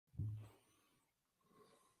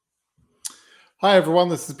Hi everyone,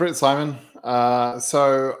 this is Britt Simon.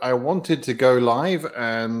 So I wanted to go live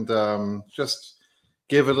and just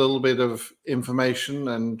give a little bit of information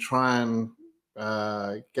and try and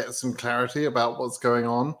get some clarity about what's going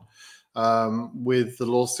on with the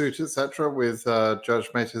lawsuit, etc., with Judge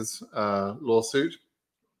Mehta's lawsuit.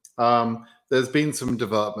 There's been some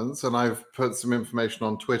developments, and I've put some information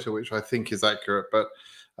on Twitter which I think is accurate,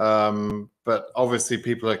 but obviously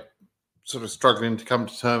people are sort of struggling to come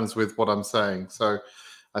to terms with what I'm saying. So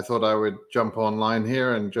I thought I would jump online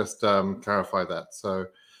here and just clarify that. So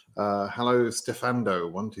hello,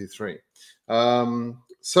 Stefando123. And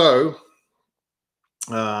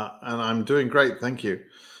I'm doing great, thank you.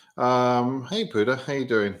 Hey, Puda, how you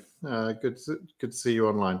doing? Good to see you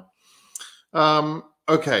online.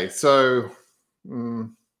 Okay, so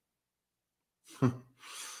I'm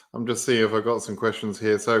just seeing if I've got some questions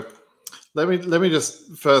here. So let me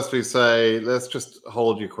just firstly say, let's just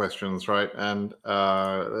hold your questions, right? And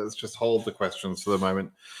let's just hold the questions for the moment.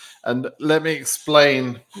 And let me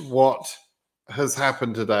explain what has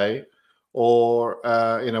happened today, or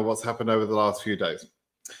what's happened over the last few days.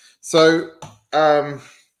 So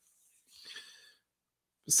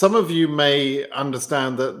some of you may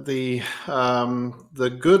understand that the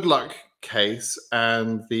Good Luck case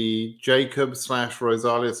and the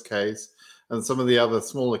Jacob/Rosales case and some of the other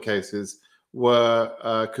smaller cases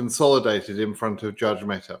were consolidated in front of Judge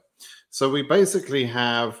Mehta. So we basically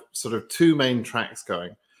have sort of two main tracks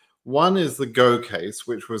going. One is the Go case,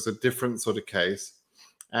 which was a different sort of case,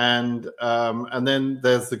 and then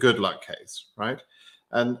there's the Good Luck case, right?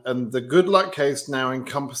 And the Good Luck case now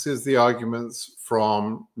encompasses the arguments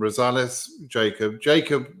from Rosales, Jacob.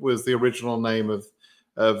 Jacob was the original name of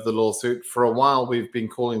the lawsuit. For a while, we've been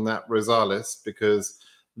calling that Rosales because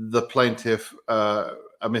the plaintiff,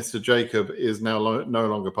 Mr. Jacob, is now no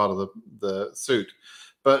longer part of the suit.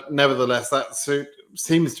 But nevertheless, that suit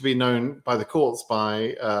seems to be known by the courts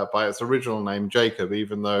by its original name, Jacob,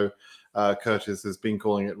 even though Curtis has been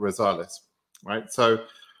calling it Rosales, right? So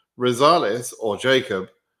Rosales, or Jacob,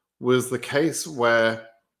 was the case where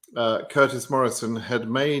Curtis Morrison had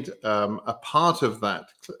made a part of that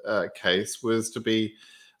case was to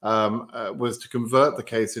convert the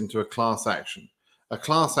case into a class action. A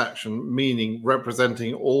class action meaning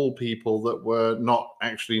representing all people that were not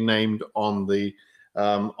actually named on the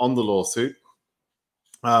lawsuit,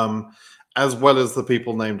 as well as the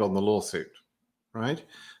people named on the lawsuit, right?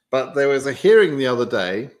 But there was a hearing the other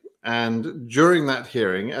day, and during that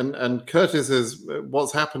hearing, and Curtis is,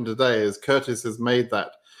 what's happened today is Curtis has made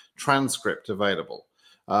that transcript available.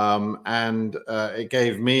 And it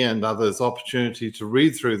gave me and others opportunity to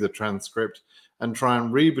read through the transcript and try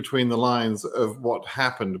and read between the lines of what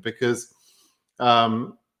happened, because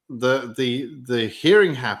the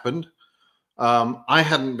hearing happened. I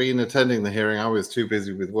hadn't been attending the hearing. I was too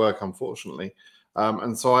busy with work, unfortunately.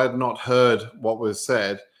 And so I had not heard what was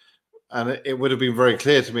said. And it would have been very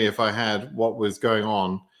clear to me if I had what was going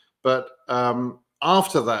on. But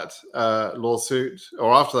after that lawsuit,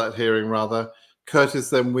 or after that hearing, rather, Curtis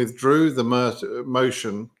then withdrew the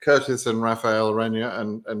motion. Curtis and Rafael Renia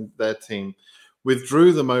and their team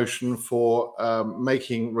withdrew the motion for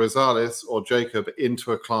making Rosales, or Jacob,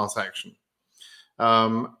 into a class action.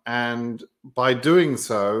 And by doing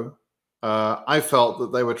so, I felt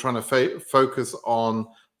that they were trying to focus on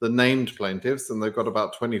the named plaintiffs, and they've got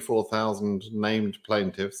about 24,000 named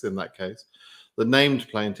plaintiffs in that case. The named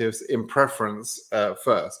plaintiffs in preference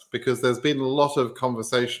first, because there's been a lot of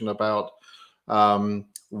conversation about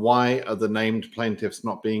why are the named plaintiffs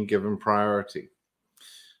not being given priority.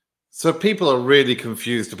 So people are really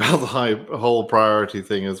confused about the whole priority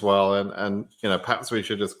thing as well. And perhaps we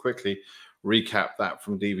should just quickly recap that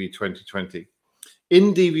from DV 2020.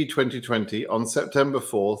 In DV 2020, on September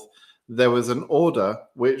 4th, there was an order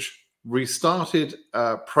which restarted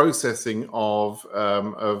processing of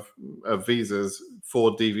visas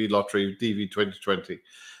for DV lottery, DV 2020.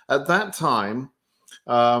 At that time,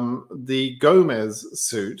 the Gomez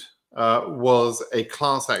suit was a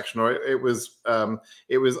class action, or it was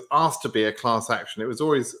asked to be a class action. It was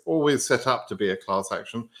always set up to be a class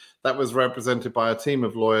action that was represented by a team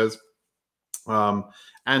of lawyers,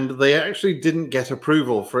 and they actually didn't get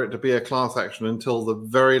approval for it to be a class action until the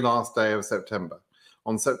very last day of September,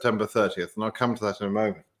 on September 30th, and I'll come to that in a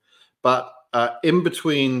moment. But in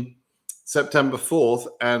between September 4th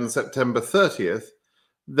and September 30th,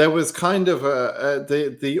 there was kind of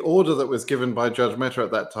the order that was given by Judge Mehta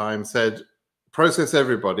at that time said, process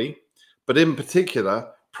everybody, but in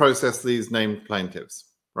particular, process these named plaintiffs,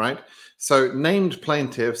 right? So named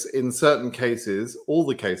plaintiffs in certain cases, all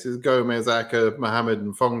the cases, Gomez, Acker, Mohammed,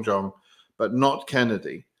 and Fong Jong, but not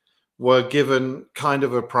Kennedy, were given kind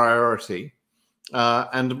of a priority.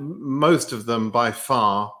 And most of them by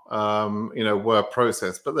far, were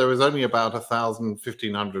processed, but there was only about 1,000,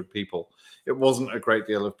 1,500 people. It wasn't a great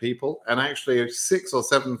deal of people. And actually 6,000 or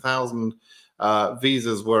 7,000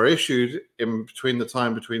 visas were issued in between the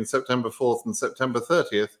time between September 4th and September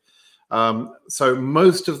 30th. So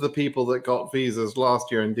most of the people that got visas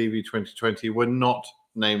last year in DV 2020 were not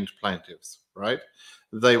named plaintiffs, right?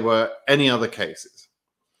 They were any other cases.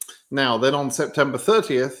 Now, then on September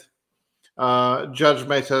 30th, Judge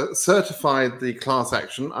Mehta certified the class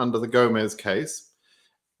action under the Gomez case,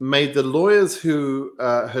 made the lawyers who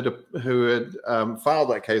had filed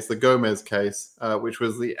that case, the Gomez case, which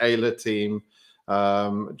was the Ayla team,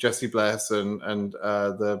 Jesse Bless and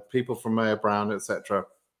the people from Mayor Brown, etc.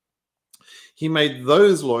 He made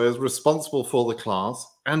those lawyers responsible for the class,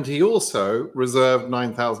 and he also reserved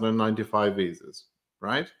 9,095 visas,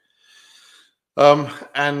 right?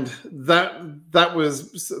 And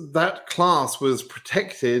that class was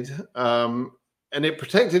protected, and it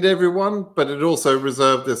protected everyone, but it also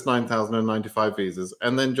reserved this 9,095 visas.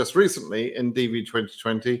 And then just recently in DV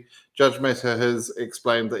 2020, Judge Mehta has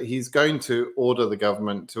explained that he's going to order the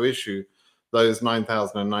government to issue those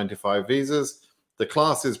 9,095 visas. The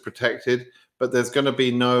class is protected, but there's going to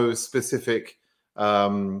be no specific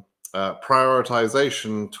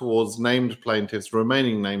prioritization towards named plaintiffs,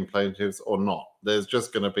 remaining named plaintiffs or not. There's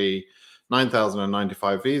just going to be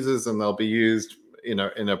 9,095 visas, and they'll be used, in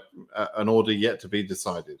an order yet to be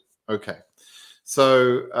decided. Okay,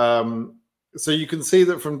 so so you can see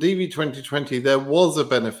that from DV 2020 there was a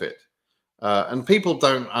benefit, and people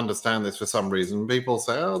don't understand this for some reason. People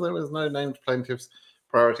say, "Oh, there was no named plaintiffs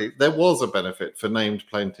priority." There was a benefit for named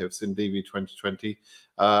plaintiffs in DV 2020.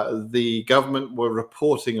 The government were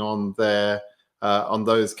reporting on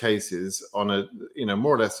those cases on a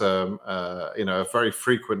more or less a very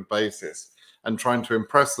frequent basis, and trying to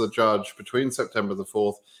impress the judge between September the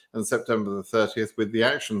 4th and September the 30th with the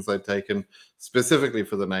actions they'd taken specifically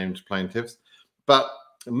for the named plaintiffs. But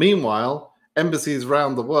meanwhile, embassies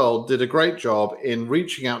around the world did a great job in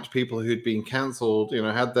reaching out to people who'd been cancelled,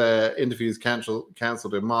 had their interviews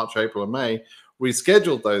cancelled in March, April, and May,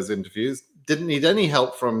 rescheduled those interviews, didn't need any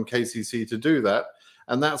help from KCC to do that.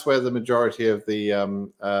 And that's where the majority of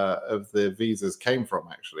the visas came from,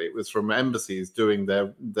 actually. It was from embassies doing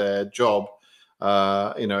their job,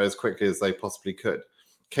 as quickly as they possibly could.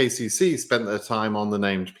 KCC spent their time on the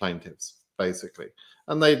named plaintiffs, basically.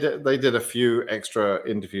 And they did a few extra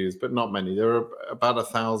interviews, but not many. There were about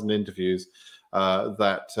 1,000 interviews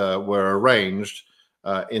that were arranged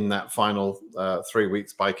in that final 3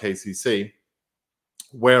 weeks by KCC,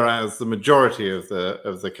 whereas the majority of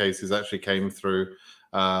the cases actually came through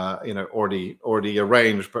already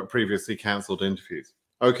arranged but previously cancelled interviews.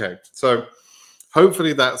 Okay, so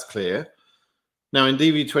hopefully that's clear. Now in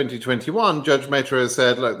DV 2021, Judge Mehta has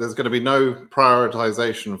said, look, there's going to be no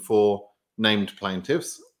prioritization for named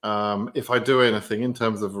plaintiffs. If I do anything in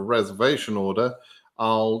terms of a reservation order,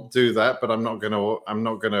 I'll do that, but I'm not going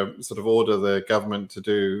to sort of order the government to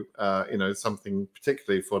do something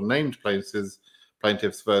particularly for named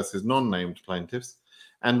plaintiffs versus non-named plaintiffs.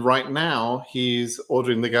 And right now he's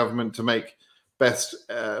ordering the government to make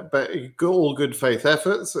all good faith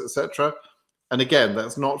efforts, etc. And again,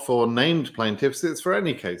 that's not for named plaintiffs, it's for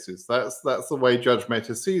any cases. That's the way Judge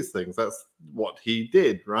Mehta sees things. That's what he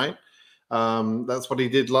did, right? That's what he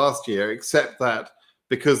did last year, except that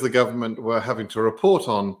because the government were having to report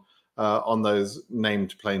on those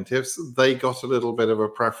named plaintiffs, they got a little bit of a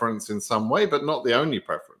preference in some way, but not the only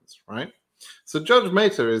preference, right? So Judge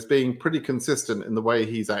Mehta is being pretty consistent in the way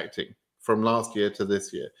he's acting from last year to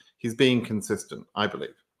this year. He's being consistent, I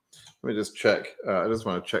believe. Let me just check. I just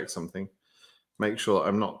want to check something. Make sure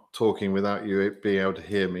I'm not talking without you being able to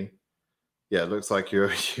hear me. Yeah, it looks like you're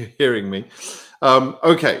hearing me.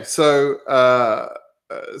 Okay, so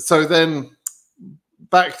then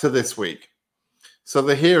back to this week. So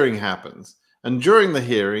the hearing happens. And during the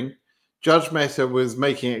hearing, Judge Mehta was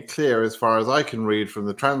making it clear, as far as I can read from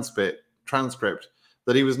the transcript,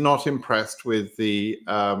 that he was not impressed with the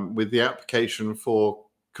application for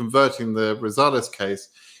converting the Rosales case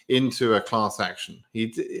into a class action.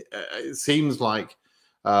 It seems like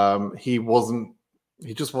he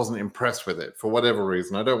just wasn't impressed with it for whatever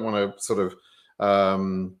reason. I don't want to sort of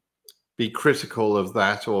be critical of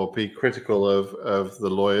that or be critical of the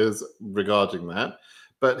lawyers regarding that,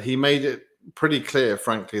 but he made it pretty clear,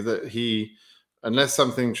 frankly, that unless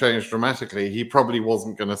something changed dramatically, he probably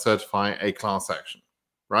wasn't going to certify a class action,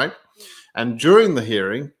 right? And during the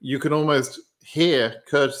hearing, you can almost hear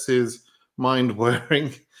Curtis's mind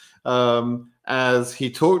whirring as he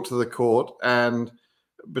talked to the court and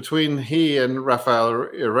between he and Rafael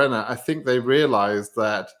Arena, I think they realized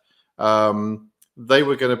that they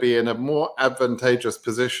were going to be in a more advantageous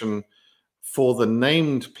position for the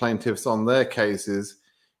named plaintiffs on their cases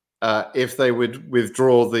if they would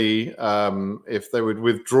withdraw the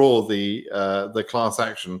class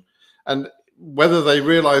action. And whether they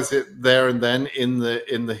realized it there and then in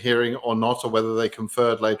the hearing or not, or whether they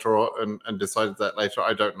conferred later and decided that later,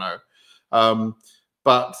 I don't know.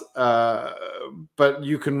 But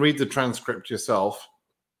you can read the transcript yourself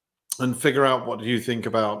and figure out what you think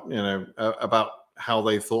about about how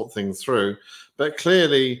they thought things through. But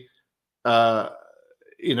clearly, they're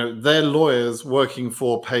lawyers working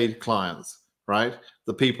for paid clients, right?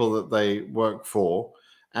 The people that they work for.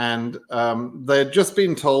 And they'd just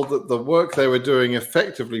been told that the work they were doing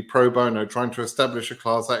effectively pro bono, trying to establish a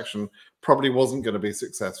class action, probably wasn't going to be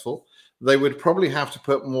successful. They would probably have to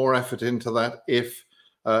put more effort into that if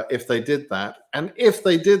they did that. And if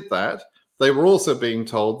they did that, they were also being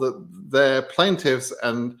told that their plaintiffs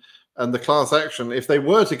and the class action, if they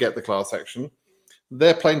were to get the class action,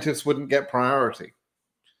 their plaintiffs wouldn't get priority.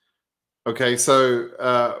 Okay, so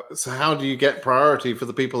how do you get priority for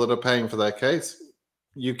the people that are paying for their case?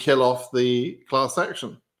 You kill off the class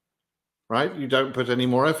action, right? You don't put any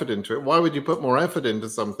more effort into it. Why would you put more effort into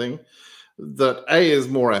something that A, is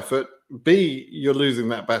more effort, B, you're losing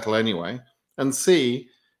that battle anyway, and C,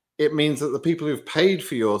 it means that the people who've paid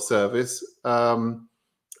for your service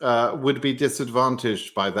would be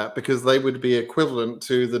disadvantaged by that because they would be equivalent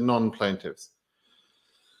to the non-plaintiffs.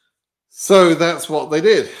 So that's what they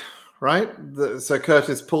did. Right, so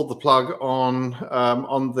Curtis pulled the plug on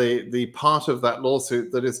the part of that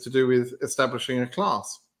lawsuit that is to do with establishing a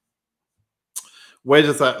class. Where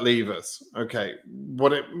does that leave us? Okay,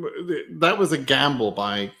 that was a gamble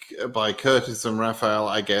by Curtis and Rafael,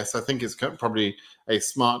 I guess. I think it's probably a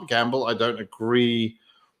smart gamble. I don't agree.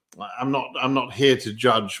 I'm not here to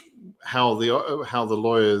judge how the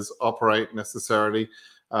lawyers operate necessarily.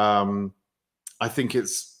 I think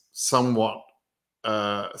it's somewhat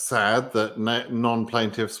sad that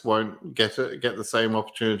non-plaintiffs won't get the same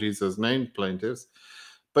opportunities as named plaintiffs,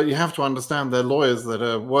 but you have to understand they're lawyers that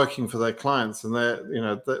are working for their clients, and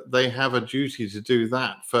they have a duty to do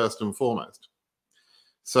that first and foremost.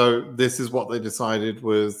 So this is what they decided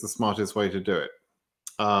was the smartest way to do it.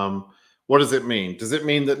 What does it mean? Does it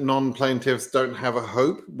mean that non-plaintiffs don't have a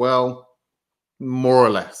hope? Well, more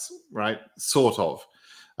or less, right? Sort of.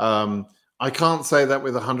 I can't say that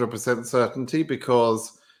with 100% certainty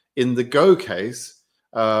because in the Go case,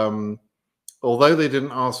 although they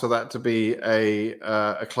didn't ask for that to be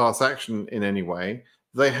a class action in any way,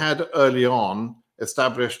 they had early on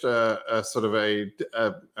established a sort of a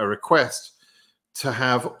request to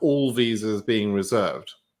have all visas being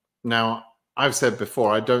reserved. Now, I've said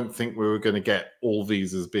before, I don't think we were going to get all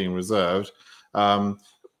visas being reserved.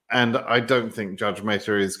 And I don't think Judge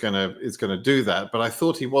Mehta is going to do that. But I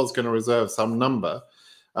thought he was going to reserve some number.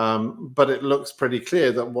 But it looks pretty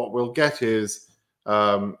clear that what we'll get is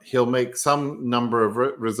he'll make some number of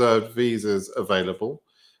reserved visas available.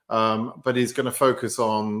 But he's going to focus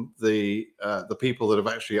on the people that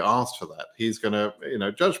have actually asked for that. He's going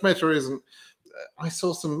to, Judge Mehta isn't. I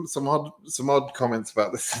saw some odd comments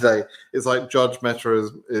about this today. It's like Judge Mehta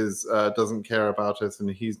doesn't care about us and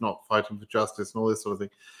he's not fighting for justice and all this sort of thing.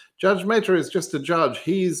 Judge Mehta is just a judge.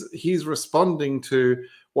 He's responding to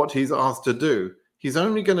what he's asked to do. He's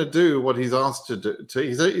only going to do what he's asked to do.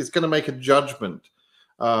 He's going to make a judgment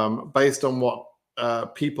based on what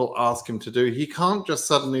people ask him to do. He can't just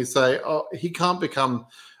suddenly say, oh, he can't become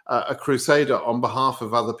a crusader on behalf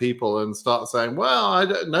of other people and start saying, well,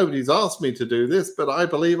 nobody's asked me to do this, but I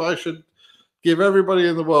believe I should give everybody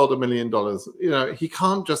in the world $1 million. He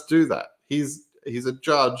can't just do that. He's a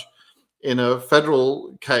judge in a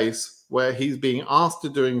federal case where he's being asked to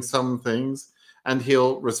doing some things and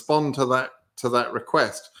he'll respond to that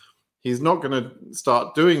request. He's not going to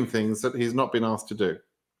start doing things that he's not been asked to do.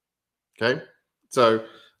 Okay? So,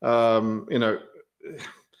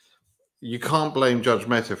 you can't blame Judge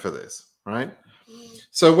Mehta for this, right?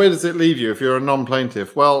 So where does it leave you if you're a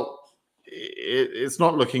non-plaintiff? Well, it's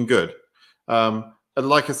not looking good. And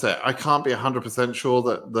like I said, I can't be 100% sure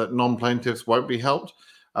that non-plaintiffs won't be helped.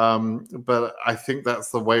 But I think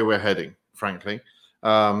that's the way we're heading, frankly.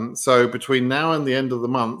 So between now and the end of the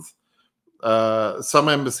month, some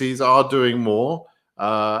embassies are doing more,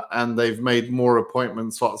 and they've made more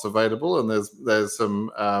appointment slots available. And there's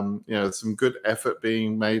some some good effort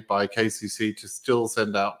being made by KCC to still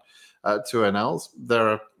send out 2NLs. There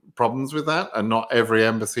are problems with that, and not every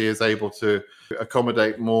embassy is able to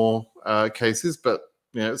accommodate more cases, but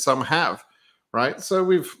some have. right? So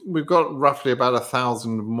we've got roughly about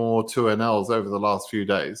 1,000 more 2NLs over the last few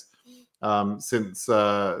days since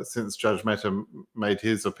Judge Mehta made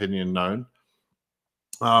his opinion known.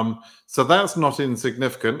 So that's not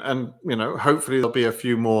insignificant, and hopefully there'll be a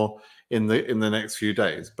few more in the next few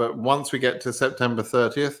days. But once we get to September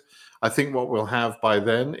 30th, I think what we'll have by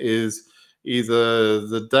then is either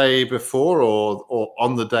the day before or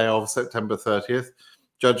on the day of September 30th,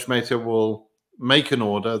 Judge Mehta will make an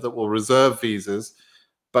order that will reserve visas,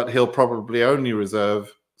 but he'll probably only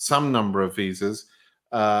reserve some number of visas,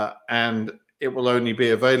 and it will only be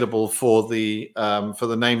available for the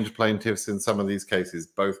named plaintiffs in some of these cases,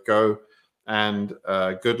 both Go and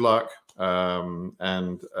Good Luck,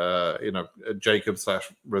 and Jacob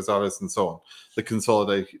 / Rosales and so on, the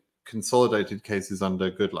consolidated cases under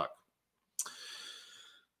Good Luck.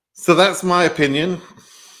 So that's my opinion.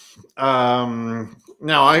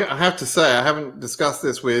 Now I have to say I haven't discussed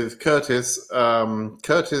this with Curtis.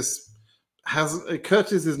 Curtis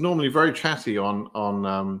is normally very chatty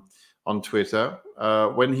on Twitter.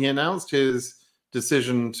 When he announced his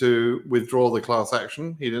decision to withdraw the class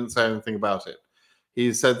action, he didn't say anything about it.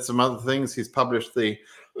 He said some other things. He's published the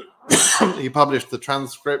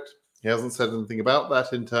transcript. He hasn't said anything about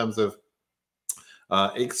that in terms of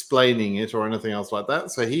explaining it or anything else like that.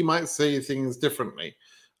 So he might see things differently.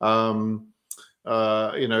 Perhaps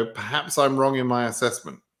I'm wrong in my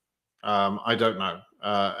assessment. I don't know.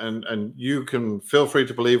 And you can feel free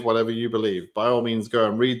to believe whatever you believe. By all means, go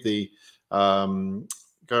and read the. Let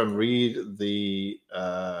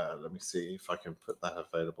me see if I can put that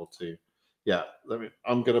available to you. Yeah,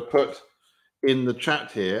 I'm going to put in the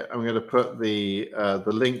chat here. I'm going to put the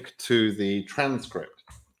link to the transcript.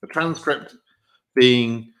 The transcript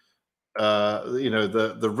being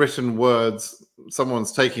the written words.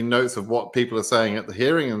 Someone's taking notes of what people are saying at the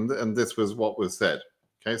hearing, and this was what was said.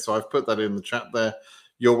 Okay, so I've put that in the chat there.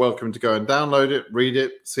 You're welcome to go and download it, read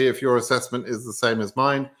it, see if your assessment is the same as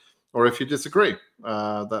mine, or if you disagree.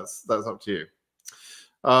 That's up to you.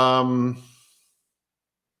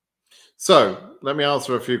 So let me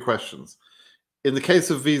answer a few questions. In the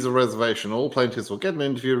case of visa reservation, all plaintiffs will get an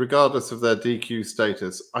interview regardless of their DQ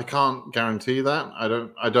status. I can't guarantee that. I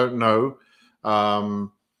don't know.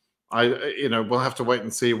 We'll have to wait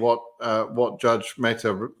and see what Judge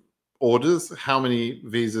Mehta orders, how many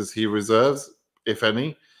visas he reserves, if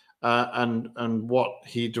any, and what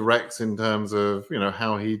he directs in terms of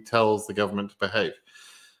how he tells the government to behave.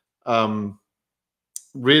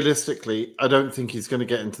 Realistically, I don't think he's going to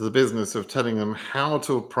get into the business of telling them how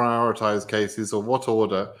to prioritize cases or what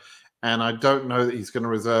order, and I don't know that he's going to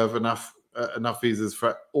reserve enough visas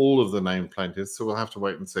for all of the named plaintiffs. So we'll have to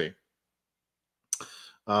wait and see.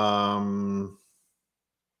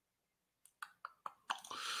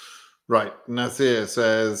 Right, Nasir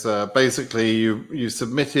says basically you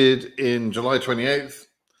submitted in July 28th,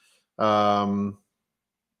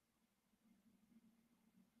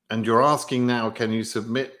 and you're asking now, can you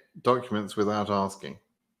submit documents without asking?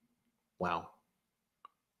 Wow.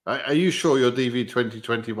 Are you sure you're DV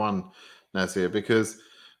 2021, Nasir? Because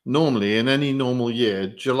normally in any normal year,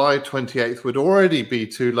 July 28th would already be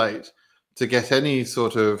too late to get any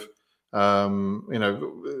sort of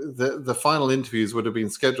the final interviews would have been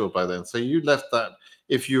scheduled by then. So you left that.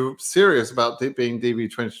 If you're serious about being DV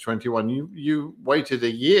 2021, you waited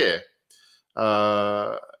a year.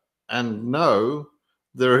 And no,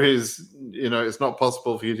 there is, it's not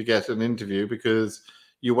possible for you to get an interview because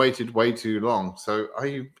you waited way too long. So are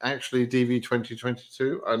you actually DV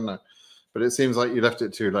 2022? I don't know. But it seems like you left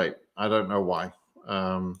it too late. I don't know why.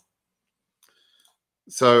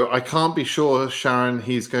 So I can't be sure, Sharon,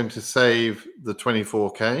 he's going to save the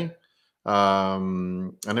 24K.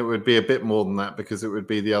 And it would be a bit more than that because it would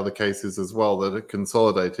be the other cases as well that are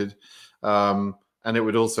consolidated. And it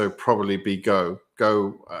would also probably be Go.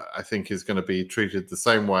 Go, I think, is going to be treated the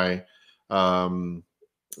same way. And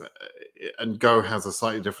Go has a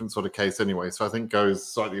slightly different sort of case anyway. So I think Go is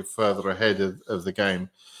slightly further ahead of the game.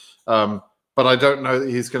 But I don't know that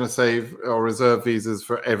he's going to save or reserve visas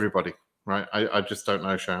for everybody. Right, I just don't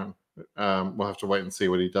know, Sharon. We'll have to wait and see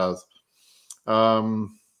what he does.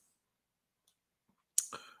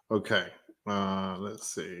 Okay,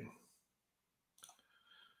 let's see.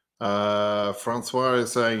 Francois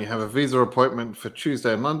is saying you have a visa appointment for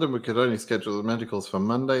Tuesday in London. We could only schedule the medicals for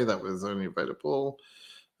Monday. That was only available.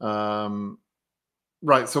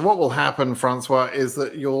 Right, so what will happen, Francois, is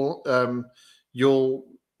that you'll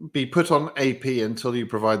be put on AP until you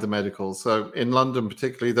provide the medicals. So in London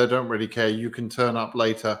particularly, they don't really care. You can turn up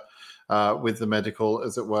later with the medical,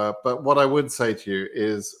 as it were. But what I would say to you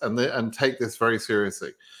is, and take this very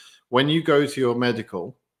seriously, when you go to your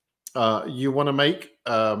medical, you want to make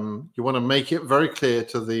it very clear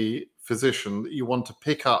to the physician that you want to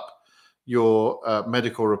pick up your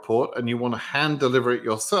medical report and you want to hand deliver it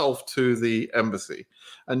yourself to the embassy.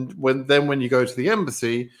 And when you go to the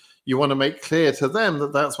embassy, you want to make clear to them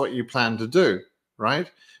that that's what you plan to do, right?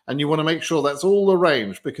 And you want to make sure that's all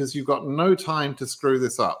arranged, because you've got no time to screw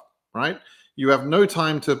this up, right? You have no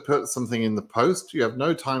time to put something in the post. You have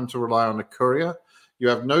no time to rely on a courier. You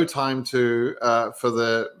have no time to for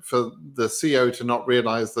the CO to not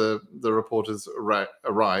realize the report has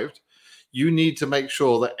arrived. You need to make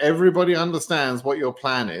sure that everybody understands what your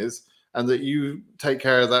plan is and that you take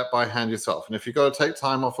care of that by hand yourself. And if you've got to take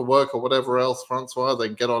time off of work or whatever else, Francois,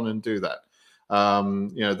 then get on and do that.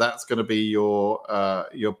 That's going to be your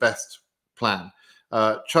best plan.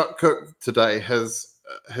 Chuck Cook today has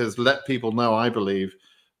let people know, I believe,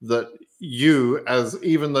 that you, as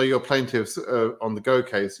even though you're plaintiffs on the Go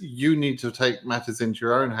case, you need to take matters into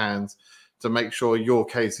your own hands to make sure your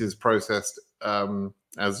case is processed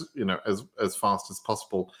as fast as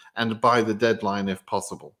possible and by the deadline if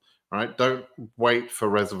possible. Right? Don't wait for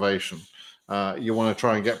reservation. You want to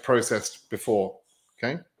try and get processed before.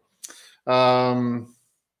 Okay.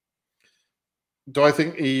 Do I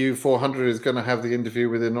think EU 400 is going to have the interview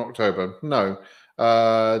within October? No.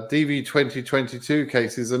 DV2022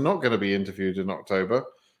 cases are not going to be interviewed in October,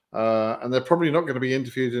 and they're probably not going to be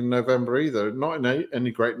interviewed in November either, not in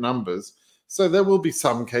any great numbers. So there will be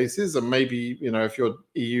some cases, and maybe, if you're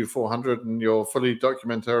EU 400 and you're fully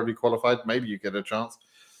documentarily qualified, maybe you get a chance.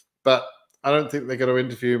 But I don't think they're going to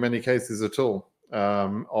interview many cases at all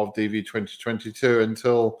of DV 2022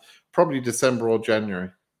 until probably December or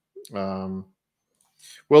January.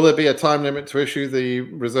 Will there be a time limit to issue the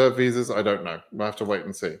reserve visas? I don't know. We'll have to wait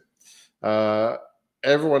and see.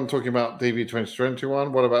 Everyone talking about DV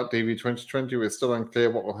 2021. What about DV 2020? We're still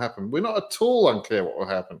unclear what will happen. We're not at all unclear what will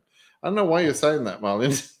happen. I don't know why you're saying that,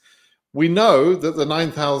 Marlin. We know that the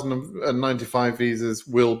 9,095 visas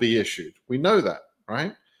will be issued. We know that,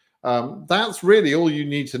 right? That's really all you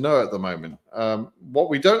need to know at the moment. What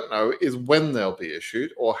we don't know is when they'll be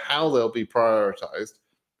issued or how they'll be prioritized.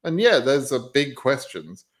 And yeah, there's a big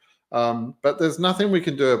questions, but there's nothing we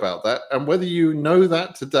can do about that. And whether you know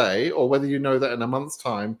that today or whether you know that in a month's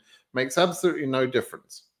time makes absolutely no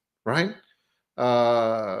difference, right?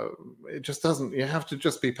 It just doesn't. You have to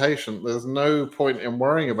just be patient. There's no point in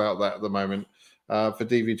worrying about that at the moment. For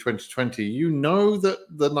DV 2020, you know that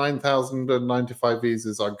the 9,095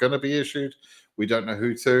 visas are going to be issued. We don't know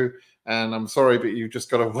who to, and I'm sorry, but you've just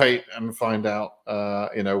got to wait and find out,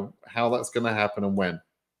 how that's going to happen and when.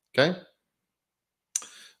 Okay.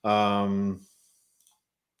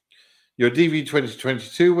 Your DV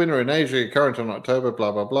 2022 winner in Asia, current on October,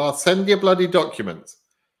 blah, blah, blah. Send your bloody documents.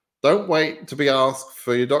 Don't wait to be asked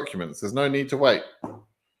for your documents. There's no need to wait.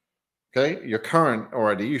 Okay, you're current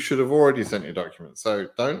already. You should have already sent your documents. So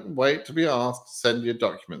don't wait to be asked. Send your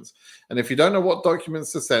documents. And if you don't know what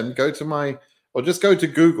documents to send, just go to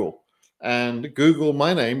Google and Google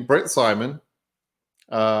my name, Britt Simon,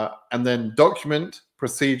 and then document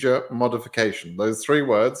procedure modification. Those 3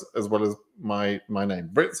 words, as well as my name,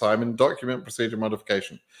 Britt Simon, document procedure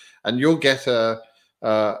modification, and you'll get an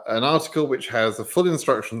article which has the full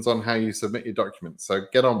instructions on how you submit your documents. So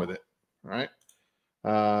get on with it. All right.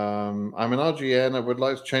 I'm an RGN. I would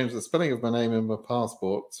like to change the spelling of my name in my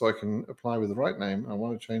passport so I can apply with the right name. I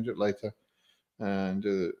want to change it later and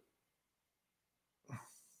do it.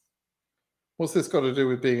 What's this got to do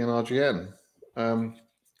with being an RGN?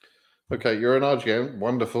 Okay, you're an RGN.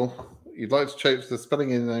 Wonderful. You'd like to change the spelling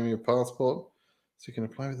in the name of your passport so you can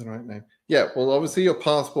apply with the right name. Yeah, well, obviously your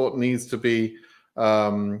passport needs to be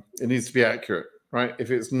accurate, right? If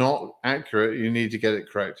it's not accurate, you need to get it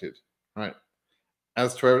corrected, right?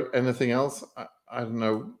 As to anything else, I don't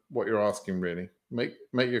know what you're asking, really. Make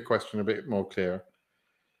your question a bit more clear.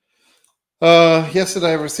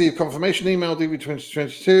 Yesterday, I received confirmation email, DV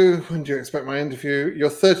 2022. When do you expect my interview? You're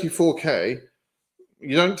 34K.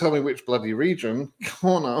 You don't tell me which bloody region. Come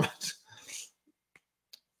on, Ahmed.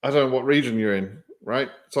 I don't know what region you're in, right?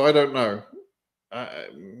 So I don't know.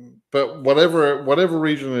 But whatever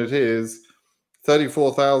region it is,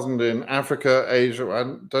 34,000 in Africa, Asia. I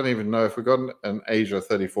don't even know if we've got an Asia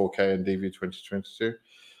 34K in DV 2022,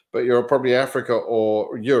 but you're probably Africa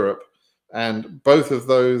or Europe, and both of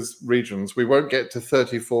those regions, we won't get to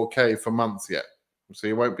 34K for months yet. So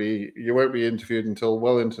you won't be interviewed until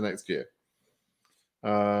well into next year.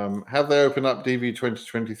 Have they opened up DV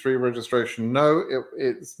 2023 registration? No,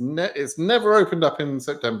 it's never opened up in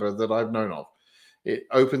September that I've known of. It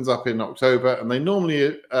opens up in October, and they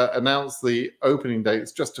normally announce the opening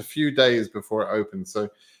dates just a few days before it opens. So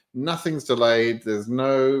Nothing's delayed. There's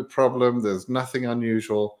no problem. There's nothing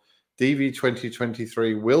unusual. DV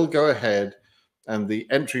 2023 will go ahead, and the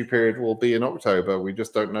entry period will be in October. We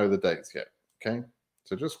just don't know the dates yet. Okay,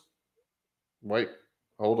 so just wait.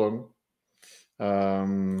 Hold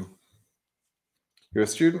on. You're a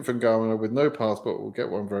student from Ghana with no passport. We'll get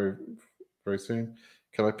one very, very soon.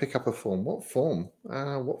 Can I pick up a form? What form?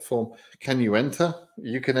 What form? Can you enter?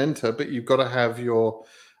 You can enter, but you've got to have your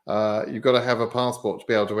you've got to have a passport to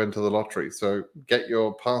be able to enter the lottery. So get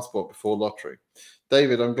your passport before lottery.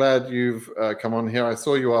 David, I'm glad you've come on here. I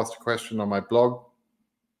saw you asked a question on my blog.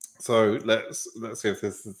 So let's see if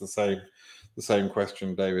this is the same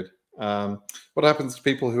question, David. What happens to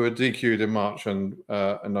people who are DQ'd in March and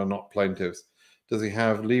are not plaintiffs? Does he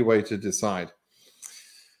have leeway to decide?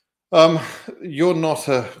 You're not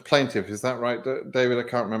a plaintiff, is that right, David? I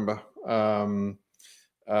can't remember.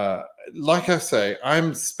 Like I say,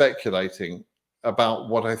 I'm speculating about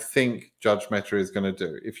what I think Judge Mehta is going to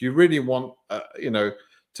do. If you really want,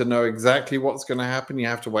 to know exactly what's going to happen, you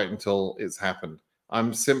have to wait until it's happened.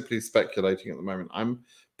 I'm simply speculating at the moment. I'm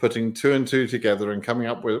putting 2 and 2 together and coming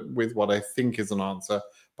up with what I think is an answer,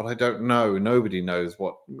 but I don't know. Nobody knows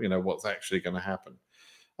what's actually going to happen.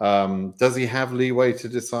 Does he have leeway to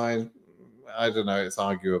decide? I don't know. It's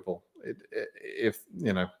arguable.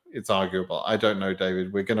 It's arguable. I don't know,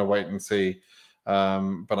 David. We're going to wait and see.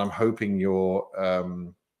 But I'm hoping you're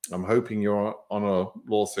on a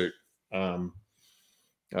lawsuit.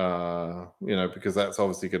 Because that's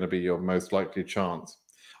obviously going to be your most likely chance.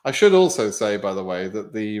 I should also say, by the way,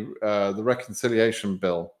 that the reconciliation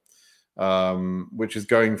bill, which is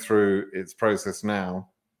going through its process now,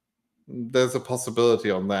 there's a possibility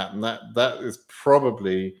on that, and that is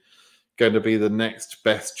probably going to be the next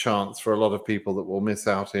best chance for a lot of people that will miss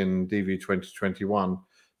out in DV 2021,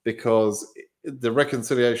 because the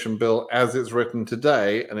reconciliation bill, as it's written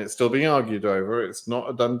today, and it's still being argued over, it's not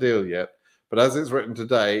a done deal yet, but as it's written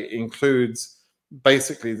today, includes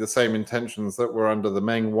basically the same intentions that were under the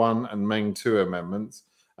Meng 1 and Meng 2 amendments,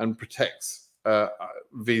 and protects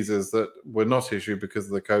visas that were not issued because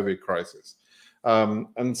of the COVID crisis.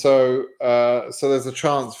 So there's a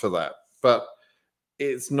chance for that, but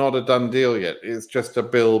it's not a done deal yet. It's just a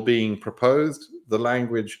bill being proposed. The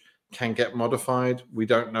language can get modified. We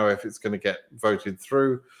don't know if it's going to get voted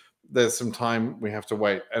through. There's some time we have to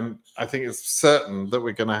wait. And I think it's certain that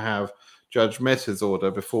we're going to have Judge Mehta's order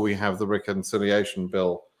before we have the reconciliation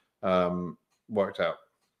bill worked out.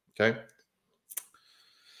 Okay.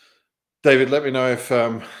 David, let me know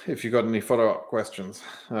if you've got any follow-up questions.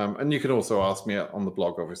 And you can also ask me on the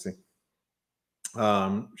blog, obviously.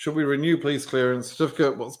 Should we renew police clearance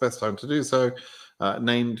certificate? What's the best time to do so?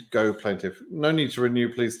 Named Go plaintiff. No need to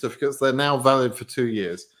renew police certificates. They're now valid for 2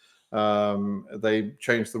 years. They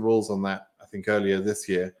changed the rules on that, I think, earlier this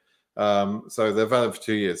year. So they're valid for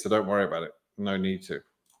 2 years, so don't worry about it. No need to.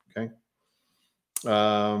 Okay.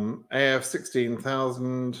 AF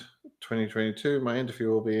 16,000 2022. My interview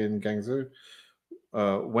will be in Guangzhou.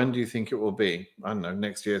 When do you think it will be? I don't know,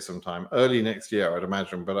 next year sometime. Early next year, I'd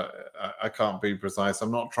imagine, but I can't be precise. I'm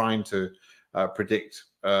not trying to predict,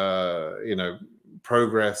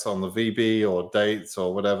 progress on the VB or dates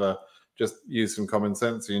or whatever. Just use some common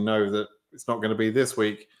sense. You know that it's not going to be this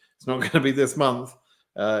week. It's not going to be this month.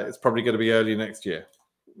 It's probably going to be early next year.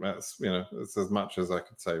 That's as much as I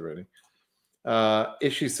could say, really.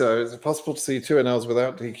 Issue so, is it possible to see 2 NLs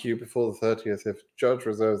without DQ before the 30th if judge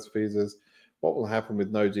reserves visas? What will happen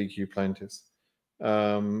with no DQ plaintiffs?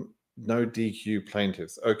 No DQ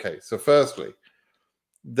plaintiffs. Okay, so firstly,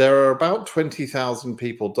 there are about 20,000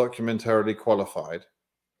 people documentarily qualified.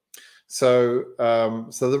 So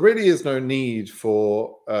there really is no need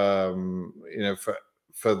for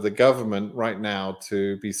for the government right now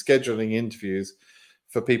to be scheduling interviews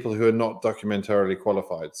for people who are not documentarily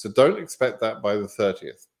qualified. So don't expect that by the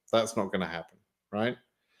 30th. That's not going to happen, right?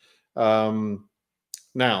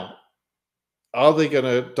 Now, are they going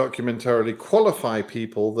to documentarily qualify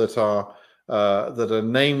people that are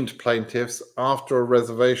named plaintiffs after a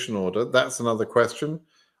reservation order? That's another question.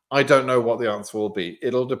 I don't know what the answer will be.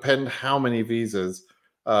 It'll depend how many visas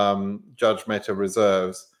Judge Mehta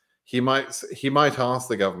reserves. He might ask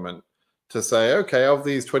the government to say, okay, of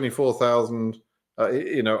these 24,000,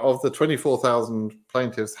 of the 24,000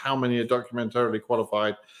 plaintiffs, how many are documentarily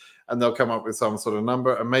qualified? And they'll come up with some sort of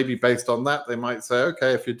number. And maybe based on that, they might say,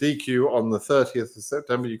 okay, if you're DQ on the 30th of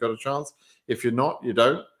September, you've got a chance. If you're not, you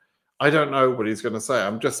don't. I don't know what he's going to say.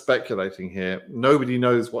 I'm just speculating here. Nobody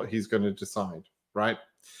knows what he's going to decide, right?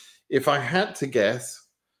 If I had to guess,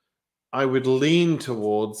 I would lean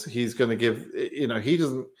towards he's going to give,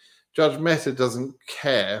 Judge Mehta doesn't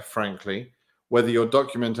care, frankly, whether you're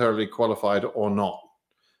documentarily qualified or not.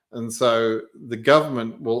 And so the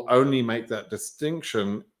government will only make that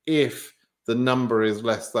distinction if the number is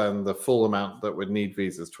less than the full amount that would need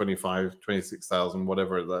visas, 25, 26,000,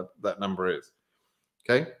 whatever that number is.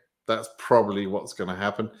 Okay, that's probably what's going to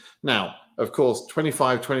happen. Now, of course,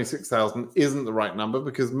 25, 26,000 isn't the right number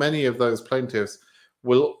because many of those plaintiffs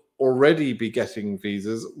will already be getting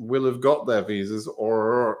visas, will have got their visas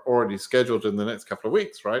or are already scheduled in the next couple of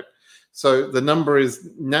weeks, right? So the number is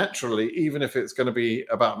naturally, even if it's going to be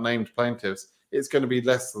about named plaintiffs, it's going to be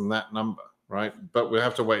less than that number, right? But we'll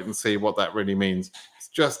have to wait and see what that really means. It's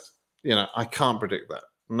just, you know, I can't predict that.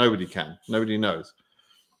 Nobody can. Nobody knows.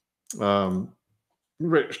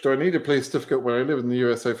 Rich, do I need a police certificate where I live in the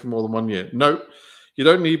USA for more than 1 year? No, you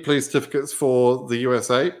don't need police certificates for the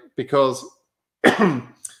USA because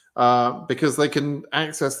they can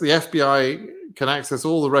access, the FBI can access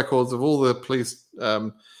all the records of all the police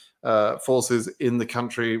forces in the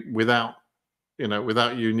country without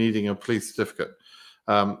you needing a police certificate.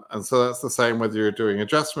 And so that's the same whether you're doing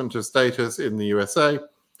adjustment of status in the USA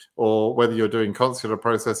or whether you're doing consular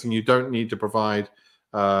processing. You don't need to provide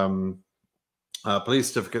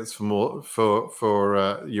police certificates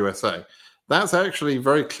for USA. That's actually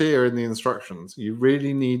very clear in the instructions. You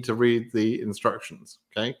really need to read the instructions,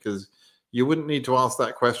 okay? Because you wouldn't need to ask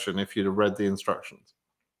that question if you'd have read the instructions.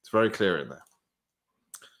 It's very clear in there.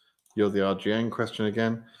 You're the RGN question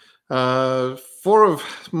again.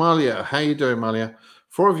 Malia, how you doing, Malia?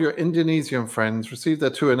 4 of your Indonesian friends received their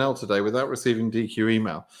 2NL today without receiving DQ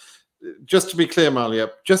email. Just to be clear,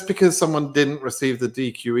 Malia, just because someone didn't receive the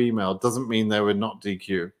DQ email doesn't mean they were not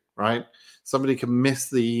DQ, right? Somebody can miss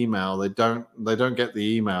the email, they don't get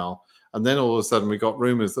the email, and then all of a sudden we got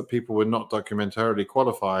rumors that people were not documentarily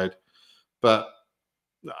qualified, but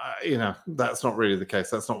you know, that's not really the case.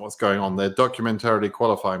 That's not what's going on. They're documentarily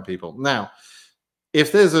qualifying people. Now,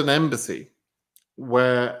 if there's an embassy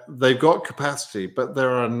where they've got capacity, but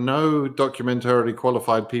there are no documentarily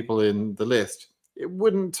qualified people in the list, it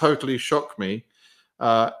wouldn't totally shock me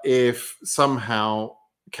if somehow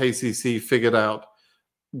KCC figured out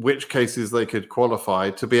which cases they could qualify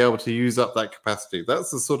to be able to use up that capacity.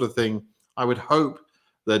 That's the sort of thing I would hope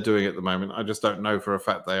they're doing at the moment. I just don't know for a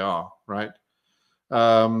fact they are, right?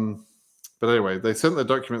 But anyway, they sent their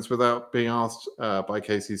documents without being asked by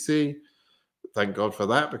KCC. Thank God for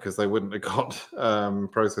that, because they wouldn't have got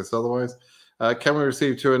processed otherwise. Can we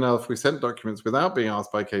receive 2NL if we sent documents without being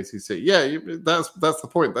asked by KCC? Yeah, that's the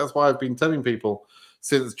point. That's why I've been telling people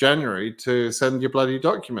since January to send your bloody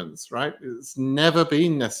documents, right? It's never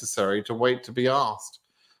been necessary to wait to be asked.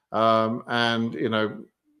 And, you know,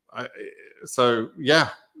 so yeah,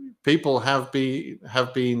 people have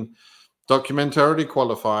been documentarily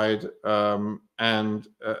qualified and,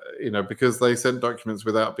 you know, because they sent documents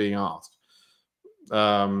without being asked.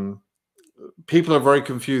 People are very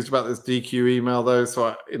confused about this DQ email, though,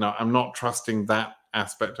 so I'm not trusting that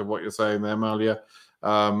aspect of what you're saying there, Malia.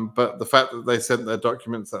 But the fact that they sent their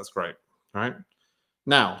documents, that's great, right?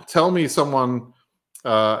 Now, tell me someone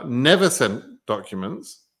never sent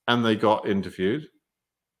documents and they got interviewed.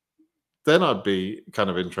 Then I'd be kind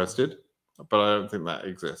of interested, but I don't think that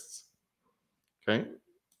exists. Okay.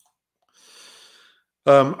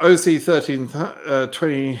 OC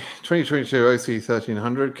 2022 OC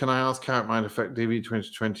 1300. Can I ask how it might affect DV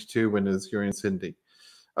 2022 winners here in Cindy?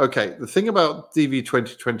 Okay, the thing about DV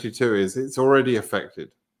 2022 is it's already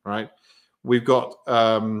affected, right? We've got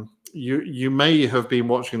you may have been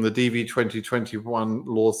watching the DV 2021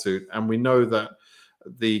 lawsuit, and we know that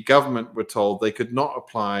the government were told they could not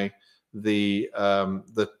apply the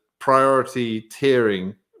priority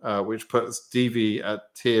tiering, which puts DV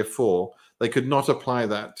at tier 4. They could not apply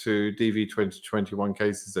that to DV 2021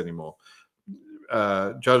 cases anymore.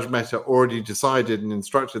 Judge Mehta already decided and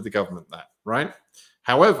instructed the government that, right?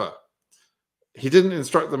 However, he didn't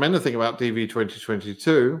instruct them anything about DV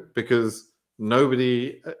 2022 because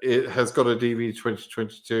nobody has got a DV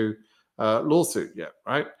 2022 lawsuit yet,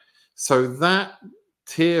 right? So that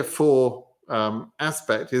tier 4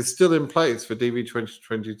 aspect is still in place for DV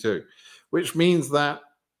 2022, which means that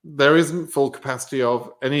there isn't full capacity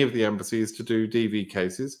of any of the embassies to do DV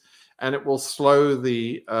cases, and it will slow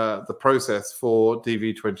the process for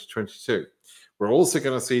DV 2022. We're also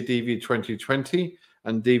going to see DV 2020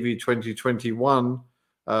 and DV 2021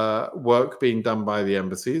 work being done by the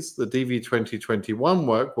embassies. The DV 2021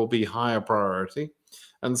 work will be higher priority,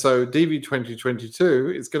 and so DV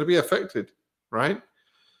 2022 is going to be affected, right?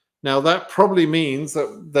 Now, that probably means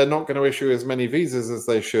that they're not going to issue as many visas as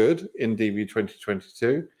they should in DV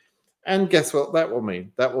 2022. And guess what that will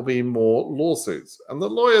mean? That will be more lawsuits. And the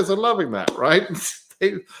lawyers are loving that, right?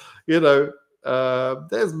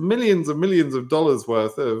 there's millions and millions of dollars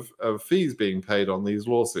worth of fees being paid on these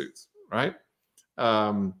lawsuits, right?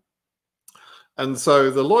 And so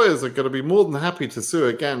the lawyers are going to be more than happy to sue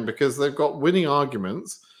again because they've got winning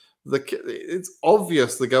arguments. It's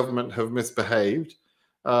obvious the government have misbehaved.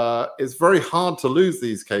 It's very hard to lose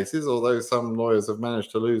these cases, although some lawyers have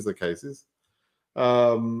managed to lose the cases.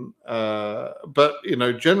 But, you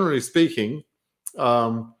know, generally speaking,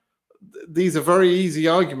 these are very easy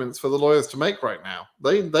arguments for the lawyers to make right now.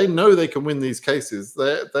 They know they can win these cases.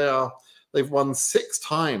 They've won 6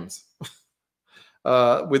 times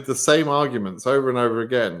with the same arguments over and over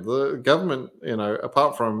again. The government, you know,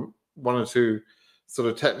 apart from 1 or 2 sort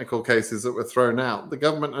of technical cases that were thrown out, the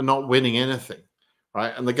government are not winning anything,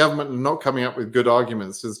 right? And the government are not coming up with good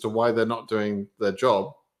arguments as to why they're not doing their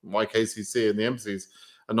job, why KCC and the embassies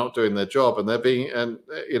are not doing their job, and they're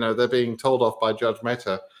being told off by Judge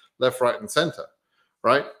Mehta left, right, and center,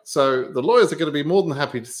 right? So the lawyers are going to be more than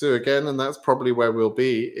happy to sue again, and that's probably where we'll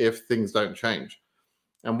be if things don't change.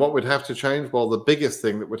 And what would have to change? Well, the biggest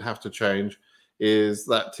thing that would have to change is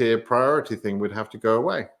that tier priority thing would have to go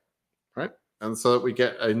away, right? And so that we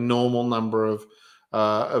get a normal number of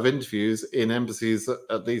interviews in embassies,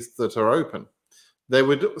 at least that are open. There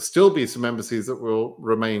would still be some embassies that will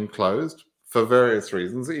remain closed for various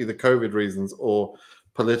reasons, either COVID reasons or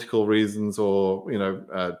political reasons, or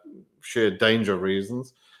sheer danger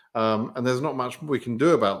reasons. And there's not much we can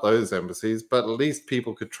do about those embassies, but at least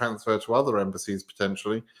people could transfer to other embassies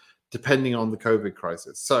potentially, depending on the COVID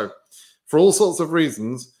crisis. So for all sorts of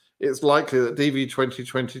reasons, it's likely that DV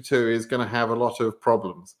 2022 is going to have a lot of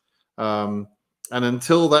problems. And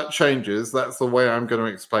until that changes, that's the way I'm going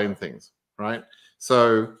to explain things, right?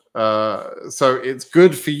 So it's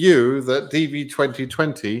good for you that DV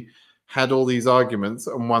 2020 had all these arguments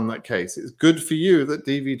and won that case. It's good for you that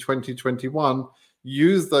DV 2021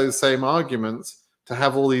 used those same arguments to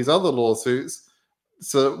have all these other lawsuits,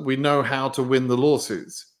 so that we know how to win the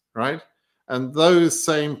lawsuits, right? And those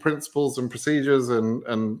same principles and procedures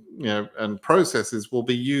and processes will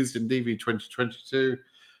be used in DV 2022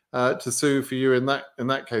 to sue for you in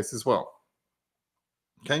that case as well.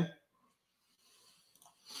 Okay.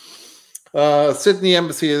 Sydney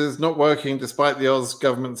Embassy is not working despite the Oz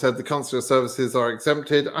government said the consular services are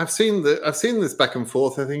exempted. I've seen this back and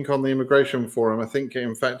forth, I think, on the immigration forum. I think,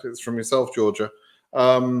 in fact, it's from yourself, Georgia.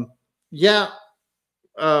 The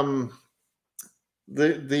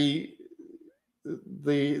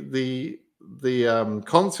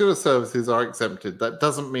consular services are exempted. That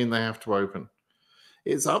doesn't mean they have to open.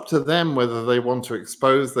 It's up to them whether they want to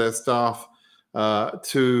expose their staff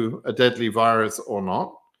to a deadly virus or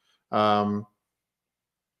not. I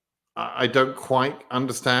don't quite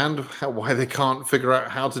understand why they can't figure out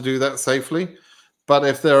how to do that safely. But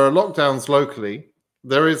if there are lockdowns locally,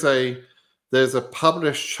 there's a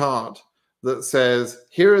published chart that says,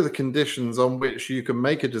 here are the conditions on which you can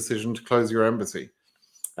make a decision to close your embassy.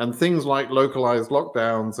 And things like localized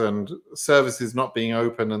lockdowns and services not being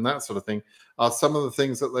open and that sort of thing are some of the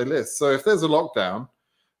things that they list. So if there's a lockdown,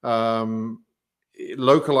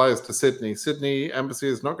 localized to Sydney Embassy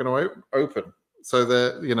is not going to open.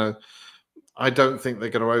 So I don't think they're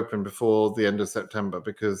going to open before the end of September,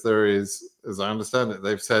 because there is, as I understand it,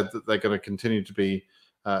 they've said that they're going to continue to be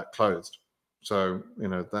closed. So,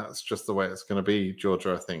 that's just the way it's going to be,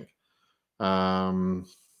 Georgia, I think.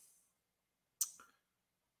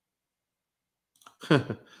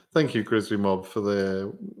 Thank you, Grizzly Mob, for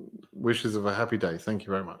the wishes of a happy day. Thank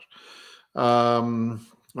you very much.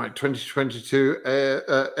 Right, 2022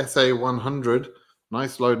 SA 100,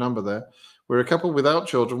 nice low number there. We're a couple without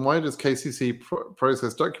children. Why does KCC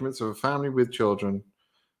process documents of a family with children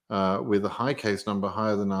with a high case number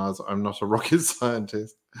higher than ours? I'm not a rocket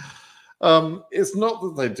scientist. It's not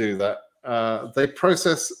that they do that. They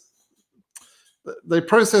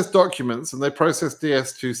process documents and they process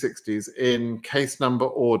DS-260s in case number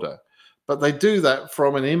order, but they do that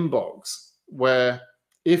from an inbox where,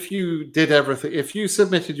 if you did everything, if you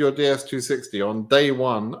submitted your DS-260 on day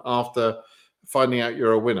 1 after finding out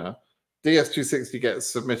you're a winner, DS-260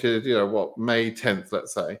 gets submitted, May 10th,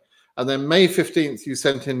 let's say, and then May 15th you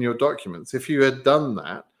sent in your documents. If you had done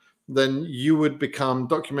that, then you would become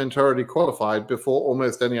documentarily qualified before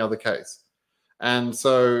almost any other case. And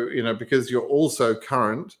so, because you're also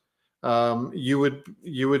current, you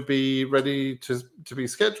would be ready to be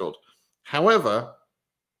scheduled. However,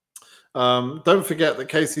 don't forget that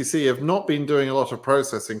KCC have not been doing a lot of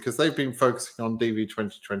processing because they've been focusing on DV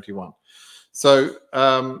 2021. So,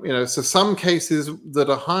 so some cases that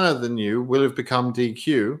are higher than you will have become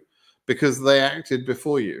DQ because they acted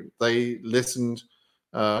before you. They listened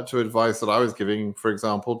to advice that I was giving, for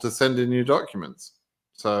example, to send in new documents.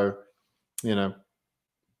 So, you know,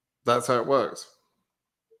 that's how it works.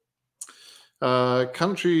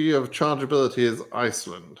 Country of chargeability is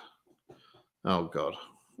Iceland. Oh, God.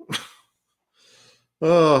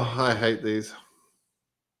 Oh, I hate these.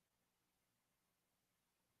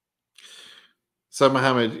 So,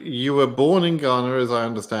 Mohammed, you were born in Ghana, as I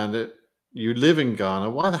understand it. You live in Ghana.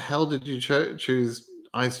 Why the hell did you choose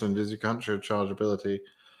Iceland as your country of chargeability?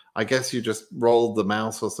 I guess you just rolled the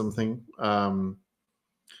mouse or something.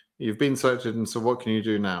 You've been selected, and so what can you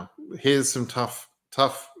do now? Here's some tough,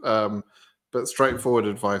 but straightforward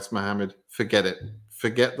advice, Mohammed. Forget it.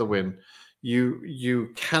 Forget the win.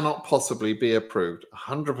 You cannot possibly be approved.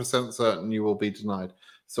 100% certain you will be denied.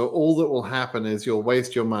 So all that will happen is you'll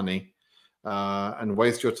waste your money and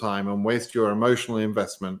waste your time and waste your emotional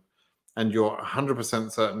investment, and you're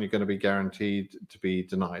 100% certain you're going to be guaranteed to be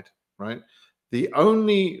denied, right? The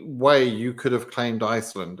only way you could have claimed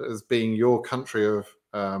Iceland as being your country of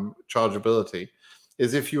chargeability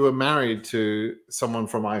is if you were married to someone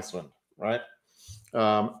from Iceland, right?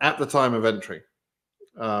 At the time of entry.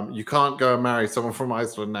 You can't go and marry someone from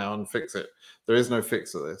Iceland now and fix it. There is no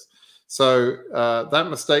fix of this. So that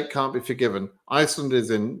mistake can't be forgiven. Iceland is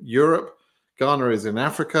in Europe. Ghana is in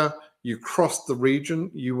Africa. You crossed the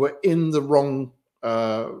region. You were in the wrong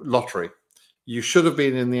lottery. You should have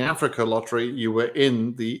been in the Africa lottery. You were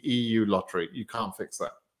in the EU lottery. You can't fix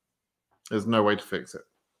that. There's no way to fix it.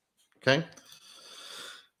 Okay.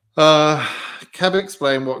 Cab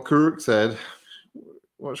explain what Kuruk said.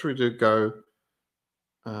 What should we do? Go.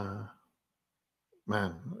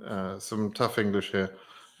 Man, some tough English here.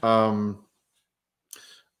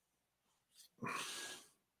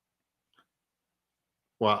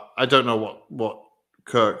 Well, I don't know what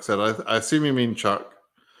Kirk said. I assume you mean Chuck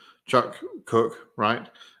Cook, right?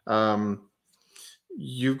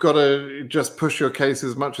 You've got to just push your case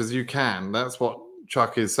as much as you can. That's what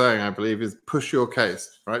Chuck is saying, I believe, is push your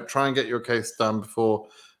case, right? Try and get your case done before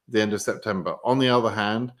the end of September. On the other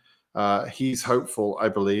hand, he's hopeful, I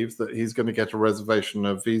believe, that he's going to get a reservation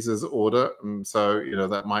of visas order. And so, you know,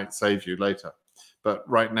 that might save you later. But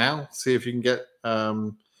right now, see if you can get,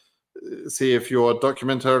 see if you're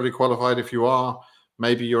documentarily qualified. If you are,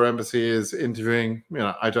 maybe your embassy is interviewing. You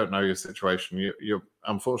know, I don't know your situation. You're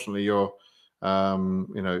unfortunately, you're,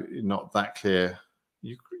 you know, not that clear.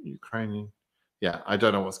 Ukrainian. Yeah, I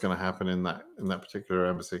don't know what's going to happen in that particular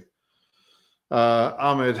embassy.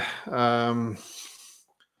 Ahmed,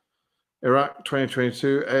 Iraq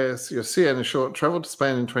 2022 AS. Your CN is short. Traveled to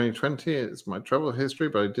Spain in 2020. It's my travel history,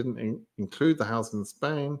 but I didn't include the house in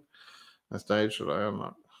Spain. I stayed. Should I? I'm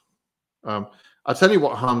not. I'll tell you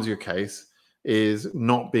what harms your case is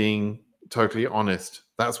not being totally honest.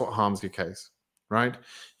 That's what harms your case, right?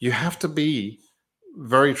 You have to be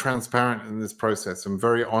very transparent in this process and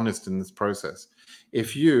very honest in this process.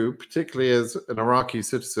 If you, particularly as an Iraqi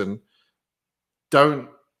citizen, don't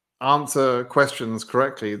answer questions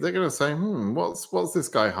correctly, they're going to say, what's this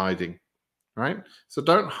guy hiding, right? So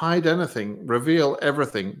don't hide anything. Reveal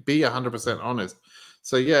everything. Be 100% honest.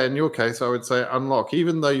 So yeah, in your case, I would say unlock.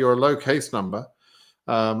 Even though you're a low case number,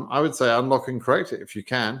 I would say unlock and correct it if you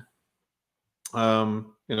can. You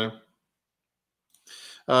know,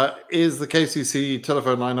 is the KCC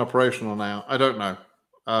telephone line operational now? I don't know.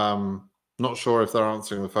 Not sure if they're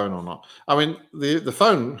answering the phone or not. I mean, the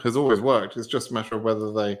phone has always worked. It's just a matter of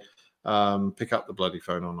whether they pick up the bloody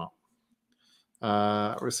phone or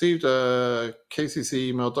not. Received a KCC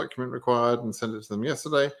email document required and sent it to them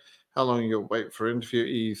yesterday. How long you'll wait for interview?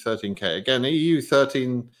 EU 13K. Again, EU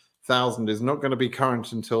 13,000 is not going to be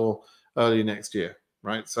current until early next year,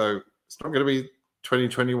 right? So it's not going to be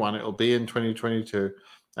 2021. It'll be in 2022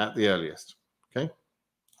 at the earliest. Okay.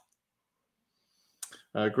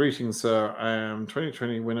 Greetings, sir. I am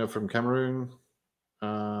 2020 winner from Cameroon.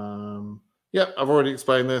 Yep, I've already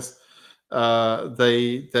explained this.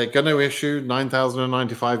 They're going to issue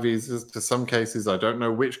 9,095 visas to some cases. I don't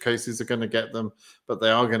know which cases are going to get them, but they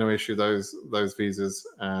are going to issue those visas,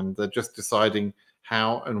 and they're just deciding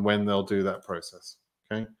how and when they'll do that process.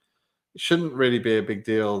 Okay, it shouldn't really be a big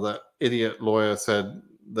deal. That idiot lawyer said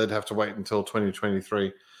they'd have to wait until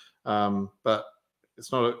 2023, but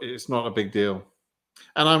it's not a big deal.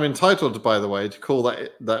 And I'm entitled, by the way, to call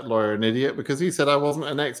that lawyer an idiot because he said I wasn't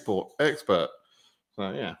an expert.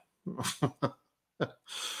 So yeah.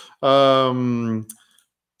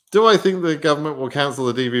 Do I think the government will cancel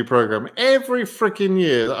the DV program? Every freaking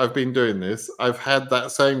year that I've been doing this, I've had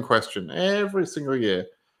that same question every single year.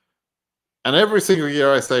 And every single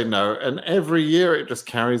year I say no. And every year it just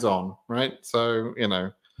carries on, right? So, you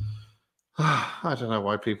know, I don't know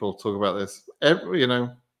why people talk about this.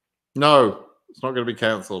 No, it's not going to be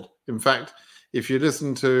cancelled. In fact, if you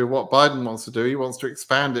listen to what Biden wants to do, he wants to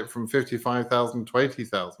expand it from 55,000 to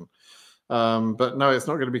 80,000. But no, it's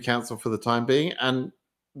not going to be cancelled for the time being. And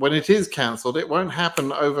when it is cancelled, it won't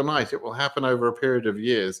happen overnight. It will happen over a period of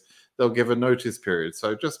years. They'll give a notice period.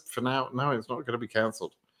 So just for now, no, it's not going to be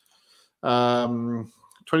cancelled.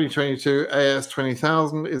 2022 AS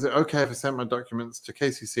 20,000. Is it okay if I send my documents to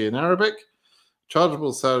KCC in Arabic?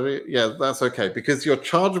 Chargeable salary, yeah, that's okay, because your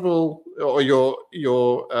chargeable or your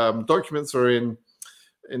documents are in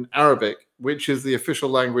Arabic, which is the official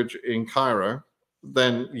language in Cairo.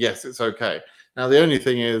 Then yes, it's okay. Now the only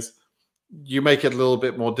thing is, you make it a little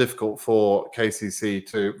bit more difficult for KCC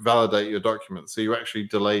to validate your documents, so you actually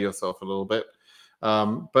delay yourself a little bit.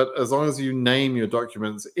 But as long as you name your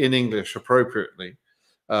documents in English appropriately,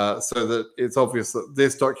 so that it's obvious that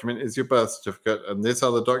this document is your birth certificate and this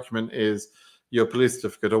other document is your police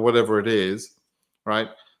certificate or whatever it is, right?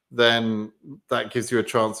 Then that gives you a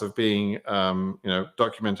chance of being,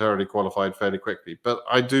 documentarily qualified fairly quickly. But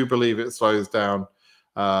I do believe it slows down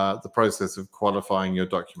the process of qualifying your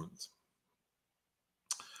documents.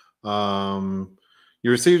 You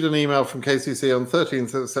received an email from KCC on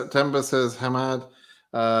 13th of September, says Hamad.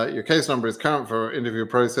 Your case number is current for interview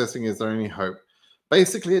processing. Is there any hope?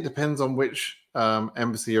 Basically, it depends on which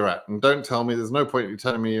embassy you're at. And don't tell me, there's no point in you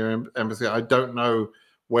telling me your embassy. I don't know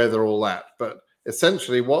where they're all at. But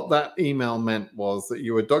essentially, what that email meant was that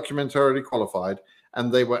you were documentarily qualified and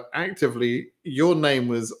they were actively, your name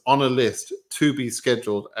was on a list to be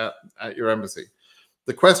scheduled at your embassy.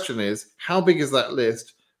 The question is, how big is that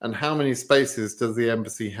list and how many spaces does the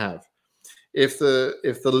embassy have? If the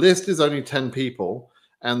list is only 10 people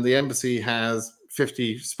and the embassy has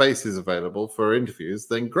 50 spaces available for interviews,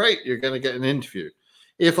 then great, you're going to get an interview.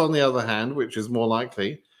 If, on the other hand, which is more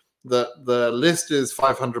likely, that the list is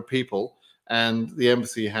 500 people and the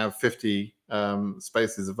embassy have 50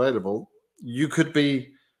 spaces available, you could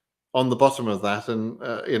be on the bottom of that and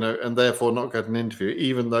and therefore not get an interview,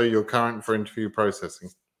 even though you're current for interview processing,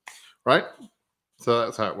 right? So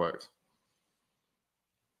that's how it works.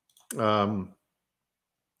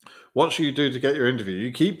 What should you do to get your interview?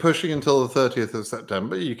 You keep pushing until the 30th of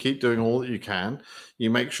September. You keep doing all that you can. You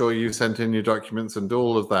make sure you sent in your documents and do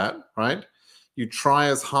all of that, right? You try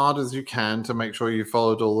as hard as you can to make sure you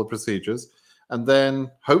followed all the procedures. And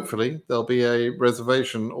then hopefully there'll be a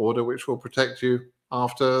reservation order which will protect you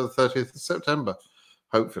after the 30th of September,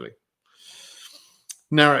 hopefully.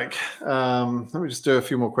 Narek, let me just do a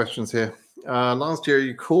few more questions here. Last year,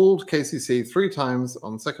 you called KCC 3 times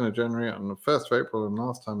on 2nd of January and the 1st of April, and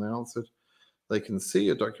last time they answered. They can see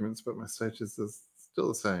your documents, but my status is still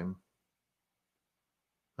the same.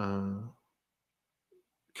 Can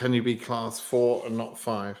you be class 4 and not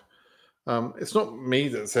 5? It's not me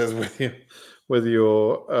that says whether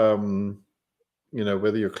you're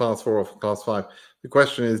class 4 or class 5. The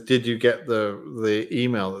question is, did you get the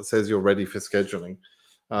email that says you're ready for scheduling,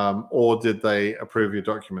 or did they approve your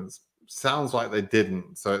documents? Sounds like they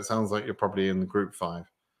didn't, so it sounds like you're probably in the group 5.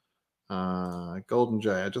 Golden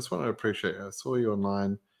J, I just want to appreciate it. I saw you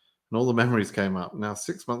online and all the memories came up. Now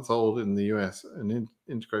 6 months old in the US and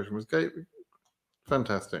integration was great.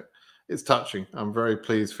 Fantastic. It's touching. I'm very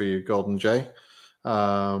pleased for you, Golden J.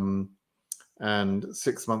 And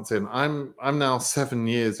 6 months in, I'm now 7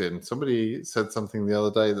 years in. Somebody said something the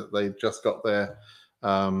other day that they just got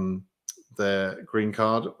their green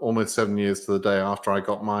card almost 7 years to the day after I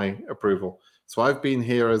got my approval. So I've been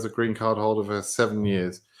here as a green card holder for 7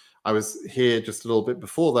 years. I was here just a little bit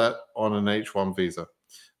before that on an H1 visa.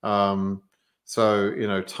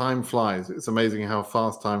 So, time flies. It's amazing how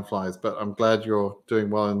fast time flies, but I'm glad you're doing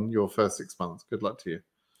well in your first 6 months. Good luck to you.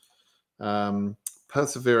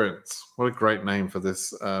 Perseverance. What a great name for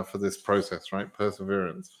this process, right?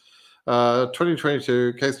 Perseverance.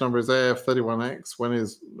 2022 case number is AF31X.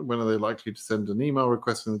 When are they likely to send an email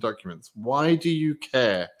requesting the documents? Why do you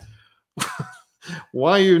care?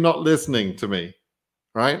 Why are you not listening to me?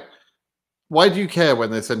 Right? Why do you care when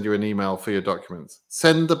they send you an email for your documents?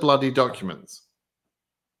 Send the bloody documents.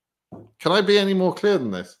 Can I be any more clear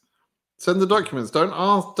than this? Send the documents.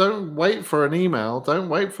 Don't wait for an email. Don't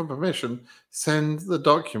wait for permission. Send the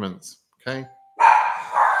documents. Okay?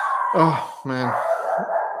 Oh, man.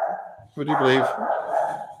 Would you believe?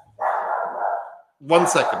 1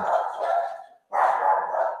 second.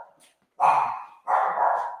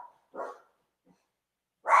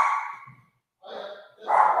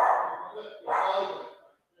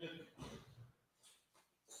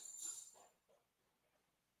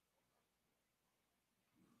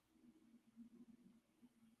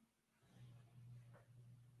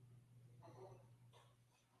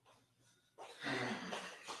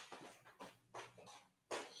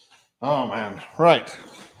 Oh, man. Right.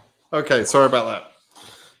 Okay, sorry about that.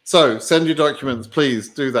 So send your documents, please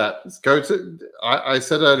do that. Go to, I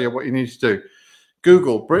said earlier what you need to do.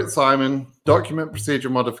 Google Brit Simon, document procedure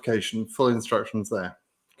modification, full instructions there.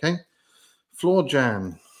 Okay. Floor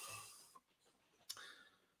Jan.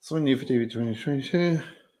 Something new for DV2022.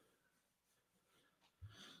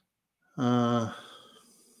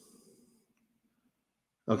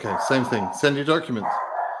 Okay, same thing. Send your documents.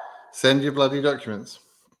 Send your bloody documents.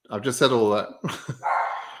 I've just said all that.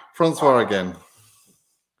 Francois again.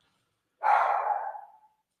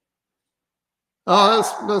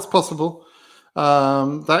 Oh, that's possible.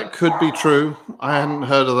 That could be true. I hadn't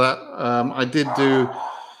heard of that. I did do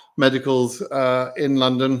medicals in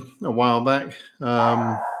London a while back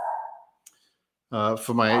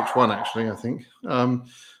for my H1, actually, I think.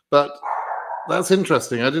 But that's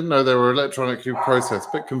interesting. I didn't know they were electronically processed,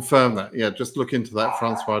 but confirm that. Yeah, just look into that,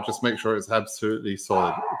 Francois. Just make sure it's absolutely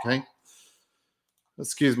solid, okay?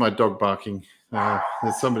 Excuse my dog barking.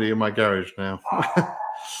 There's somebody in my garage now.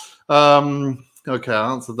 Okay,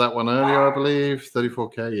 I answered that one earlier, I believe.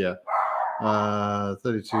 34K, yeah.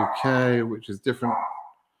 32K, which is different.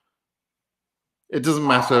 It doesn't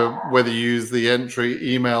matter whether you use the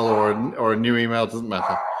entry email or a new email. It doesn't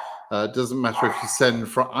matter. It doesn't matter if you send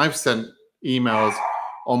from. I've sent emails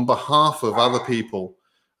on behalf of other people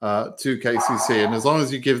to KCC, and as long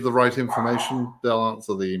as you give the right information, they'll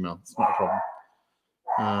answer the email. It's not a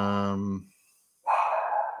problem.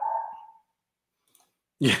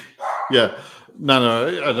 Yeah. No,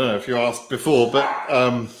 I don't know if you asked before, but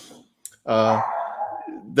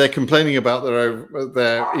they're complaining about their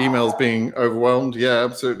emails being overwhelmed. Yeah,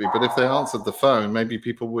 absolutely. But if they answered the phone, maybe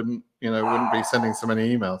people wouldn't be sending so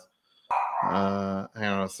many emails. Hang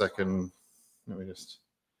on a second. Let me just.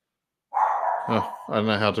 Oh, I don't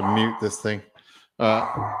know how to mute this thing.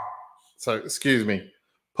 So excuse me,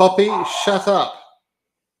 Poppy, shut up.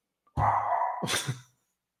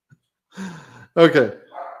 Okay.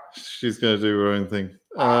 She's going to do her own thing.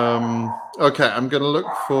 Okay, I'm going to look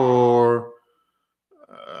for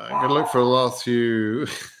the last few.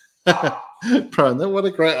 Brian, what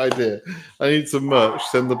a great idea. I need some merch.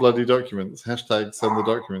 Send the bloody documents. Hashtag send the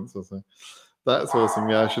documents or something. That's awesome.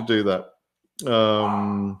 Yeah, I should do that.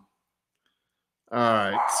 All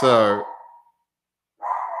right, so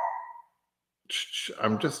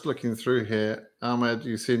I'm just looking through here. Ahmed,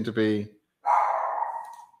 you seem to be...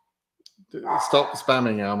 Stop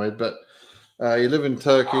spamming, Ahmed, but you live in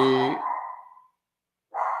Turkey.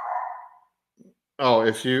 Oh,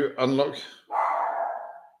 if you unlock...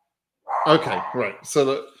 Okay, right. So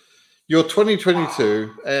that your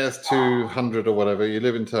 2022 AS200 or whatever, you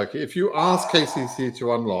live in Turkey. If you ask KCC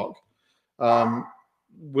to unlock,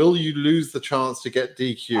 will you lose the chance to get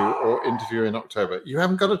DQ or interview in October? You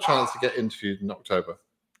haven't got a chance to get interviewed in October.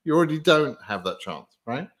 You already don't have that chance,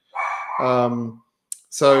 right?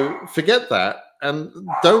 So forget that and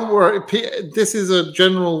don't worry. This is a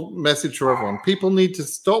general message for everyone. People need to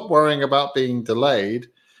stop worrying about being delayed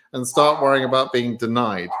and start worrying about being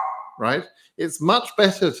denied, right? It's much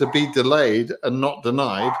better to be delayed and not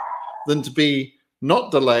denied than to be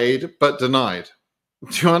not delayed but denied.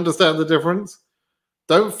 Do you understand the difference?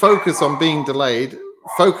 Don't focus on being delayed.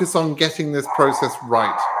 Focus on getting this process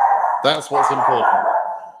right. That's what's important.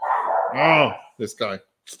 Oh, this guy.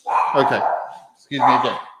 Okay. Excuse me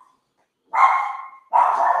again.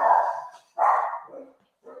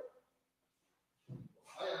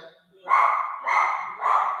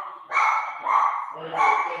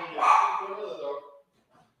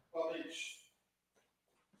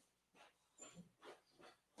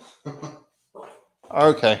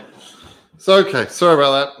 Okay. So, okay. Sorry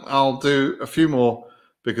about that. I'll do a few more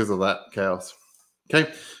because of that chaos.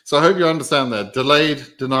 Okay. So I hope you understand that. Delayed,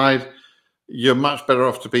 denied. You're much better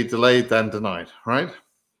off to be delayed than denied, right?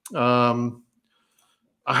 I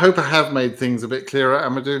hope I have made things a bit clearer,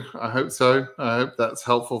 Amadou. I hope so. I hope that's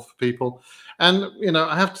helpful for people. And,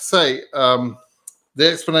 I have to say, the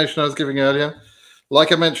explanation I was giving earlier,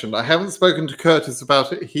 like I mentioned, I haven't spoken to Curtis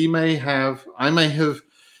about it. I may have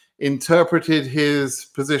interpreted his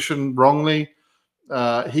position wrongly.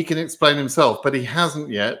 He can explain himself, but he hasn't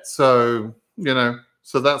yet. So,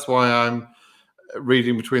 so that's why I'm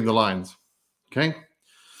reading between the lines. Okay.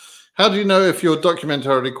 How do you know if you're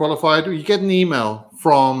documentarily qualified? You get an email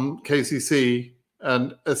from KCC,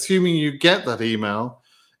 and assuming you get that email,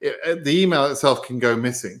 the email itself can go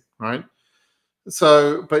missing, right?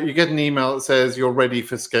 So, but you get an email that says you're ready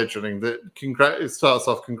for scheduling. It starts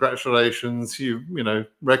off, congratulations.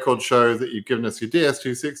 Records show that you've given us your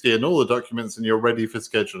DS260 and all the documents, and you're ready for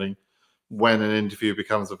scheduling when an interview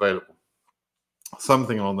becomes available.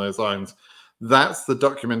 Something along those lines. That's the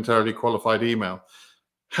documentarily qualified email.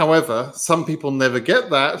 However, some people never get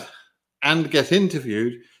that and get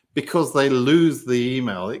interviewed because they lose the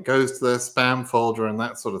email. It goes to their spam folder and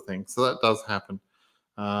that sort of thing. So that does happen.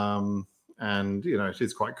 And, you know, it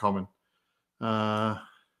is quite common.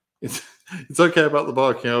 It's okay about the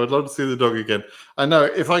barking. I would love to see the dog again. I know,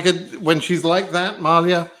 if I could, when she's like that,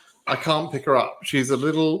 Malia, I can't pick her up. She's a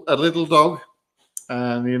little dog,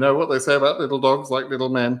 and you know what they say about little dogs, like little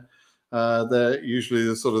men. They're usually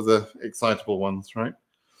the sort of the excitable ones, right?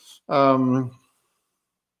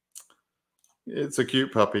 It's a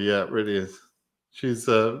cute puppy. Yeah, it really is. She's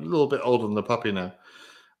a little bit older than the puppy now.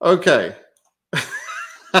 Okay.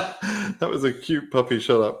 That was a cute puppy.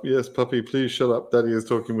 Shut up. Yes, puppy, please shut up. Daddy is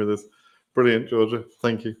talking with us. Brilliant, Georgia.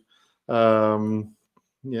 Thank you.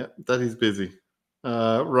 Yeah, Daddy's busy.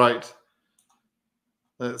 Right.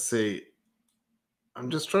 Let's see. I'm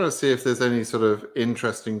just trying to see if there's any sort of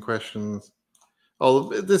interesting questions. Oh,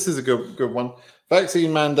 this is a good one.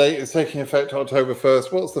 Vaccine mandate is taking effect October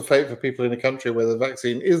 1st. What's the fate for people in a country where the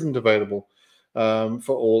vaccine isn't available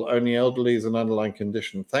for all, only elderly is an underlying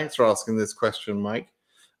condition? Thanks for asking this question, Mike.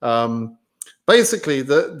 Basically,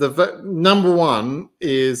 the number one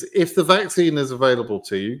is, if the vaccine is available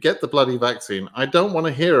to you, get the bloody vaccine. I don't want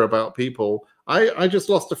to hear about people. I just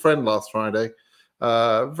lost a friend last Friday,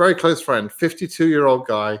 very close friend, 52-year-old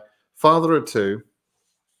guy, father of two.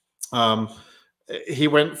 He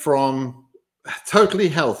went from totally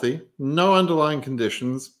healthy, no underlying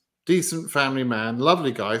conditions, decent family man,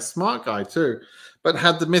 lovely guy, smart guy too, but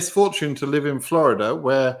had the misfortune to live in Florida,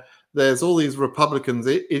 where there's all these Republicans,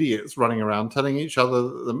 idiots running around telling each other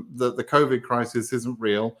that the COVID crisis isn't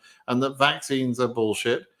real and that vaccines are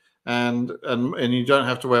bullshit and you don't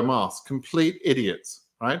have to wear masks. Complete idiots,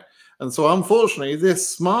 right? And so unfortunately, this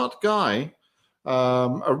smart guy,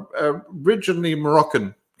 originally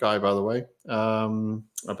Moroccan guy, by the way,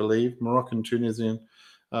 I believe, Moroccan, Tunisian,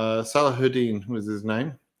 Salahuddin was his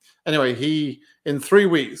name. Anyway, in 3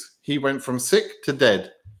 weeks, he went from sick to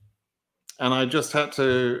dead. And I just had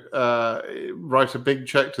to write a big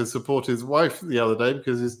check to support his wife the other day,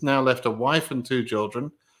 because he's now left a wife and 2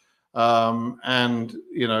 children. And,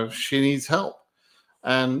 you know, she needs help.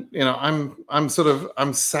 And, you know,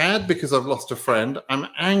 I'm sad because I've lost a friend. I'm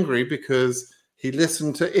angry because he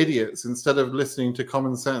listened to idiots instead of listening to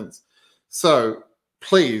common sense. So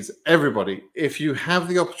please, everybody, if you have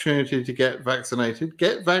the opportunity to get vaccinated,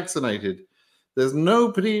 get vaccinated. There's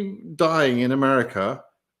nobody dying in America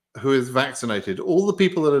who is vaccinated. All the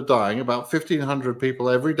people that are dying, about 1,500 people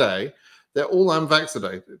every day, they're all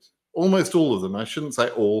unvaccinated. Almost all of them. I shouldn't say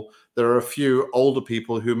all. There are a few older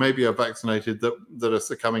people who maybe are vaccinated that are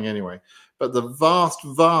succumbing anyway. But the vast,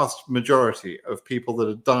 vast majority of people that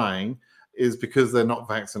are dying is because they're not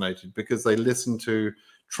vaccinated, because they listen to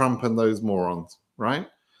Trump and those morons, right?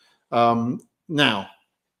 Now,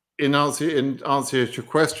 in answer to your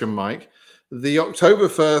question, Mike, the October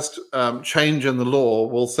 1st change in the law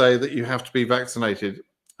will say that you have to be vaccinated.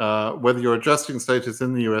 Whether you're adjusting status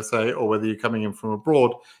in the USA or whether you're coming in from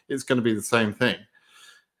abroad, it's going to be the same thing.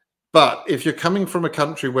 But if you're coming from a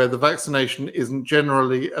country where the vaccination isn't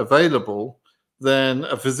generally available, then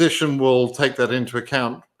a physician will take that into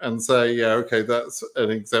account and say, yeah, okay, that's an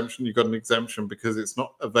exemption. You've got an exemption because it's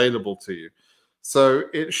not available to you. So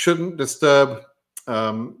it shouldn't disturb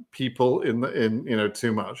people in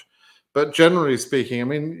too much. But generally speaking, I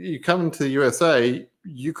mean, you come to the USA,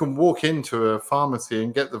 you can walk into a pharmacy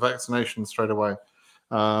and get the vaccination straight away.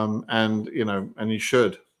 And you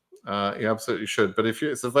should. You absolutely should. But if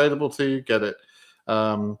it's available to you, get it.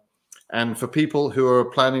 And for people who are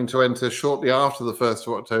planning to enter shortly after the 1st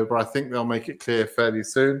of October, I think they'll make it clear fairly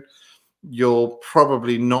soon. You'll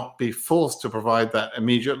probably not be forced to provide that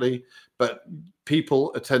immediately, but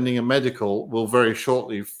people attending a medical will very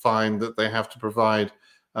shortly find that they have to provide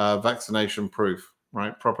vaccination proof,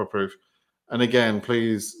 right? Proper proof. And again,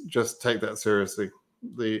 please just take that seriously.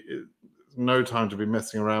 No time to be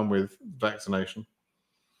messing around with vaccination.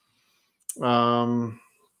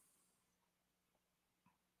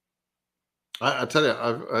 I tell you,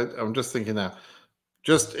 I'm just thinking now,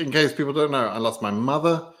 just in case people don't know, I lost my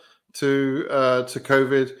mother to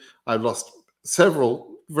COVID. I've lost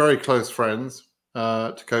several very close friends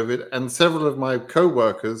to COVID, and several of my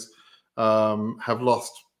co-workers have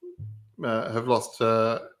lost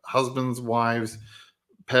husbands, wives,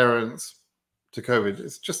 parents to COVID.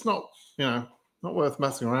 It's just not worth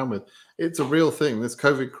messing around with. It's a real thing. This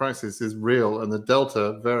COVID crisis is real, and the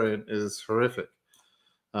Delta variant is horrific.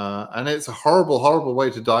 And it's a horrible, horrible way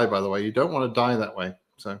to die, by the way. You don't want to die that way.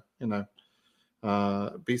 So,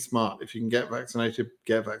 be smart. If you can get vaccinated,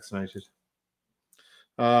 get vaccinated.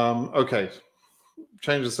 Okay.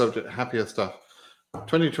 change the subject. Happier stuff.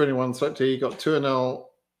 2021 selectee got 2NL.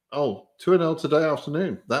 Oh, 2NL today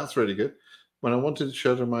afternoon. That's really good. When I wanted to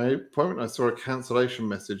schedule my appointment, I saw a cancellation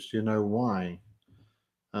message. Do you know why?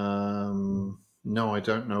 No, I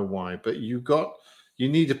don't know why, but you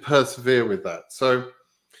need to persevere with that. So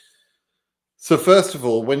first of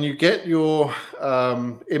all, when you get your,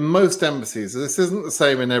 in most embassies, this isn't the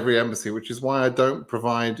same in every embassy, which is why I don't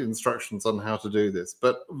provide instructions on how to do this.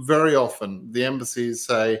 But very often the embassies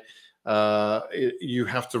say you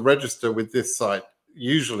have to register with this site.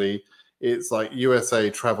 Usually it's like USA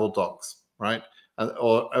Travel Docs, right?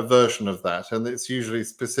 Or a version of that. And it's usually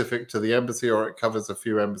specific to the embassy, or it covers a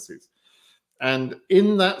few embassies. And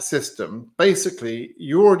in that system, basically,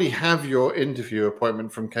 you already have your interview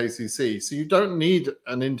appointment from KCC. So you don't need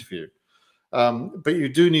an interview, but you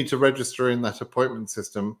do need to register in that appointment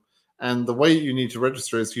system. And the way you need to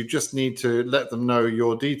register is you just need to let them know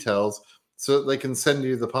your details so that they can send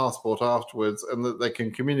you the passport afterwards, and that they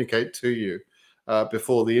can communicate to you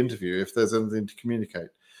before the interview if there's anything to communicate.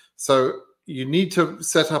 So you need to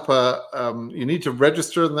set up you need to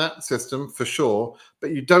register in that system for sure, but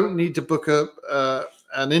you don't need to book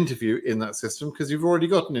an interview in that system because you've already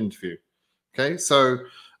got an interview. Okay, so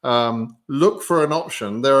look for an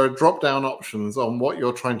option. There are drop-down options on what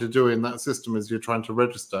you're trying to do in that system as you're trying to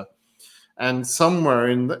register. And somewhere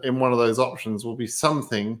in one of those options will be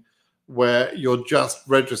something where you're just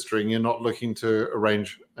registering, you're not looking to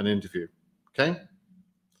arrange an interview. Okay,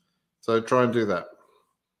 so try and do that.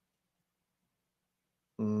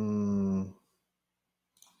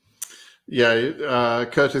 Yeah,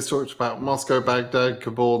 Curtis talked about Moscow, Baghdad,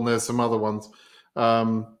 Kabul, and there's some other ones.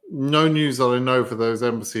 No news that I know for those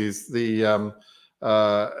embassies. They're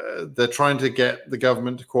trying to get the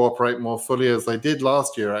government to cooperate more fully, as they did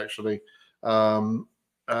last year, actually,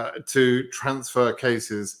 to transfer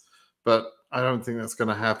cases. But I don't think that's going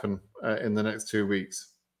to happen in the next 2 weeks.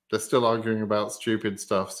 They're still arguing about stupid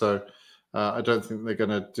stuff, so I don't think they're going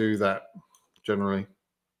to do that generally.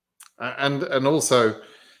 And also,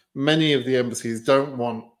 many of the embassies don't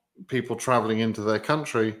want people traveling into their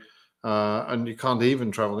country, and you can't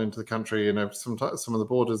even travel into the country. You know, sometimes some of the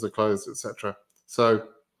borders are closed, etc. So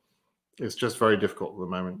it's just very difficult at the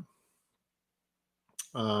moment.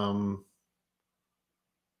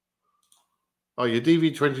 Oh, your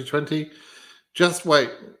DV2020, just wait,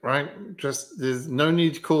 right? There's no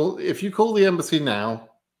need to call. If you call the embassy now,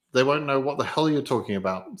 they won't know what the hell you're talking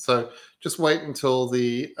about. So just wait until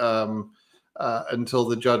the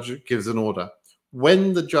judge gives an order.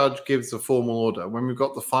 When the judge gives a formal order, when we've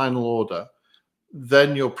got the final order,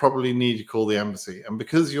 then you'll probably need to call the embassy. And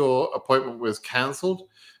because your appointment was cancelled,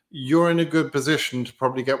 you're in a good position to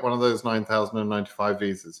probably get one of those 9,095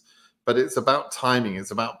 visas. But it's about timing.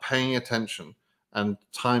 It's about paying attention and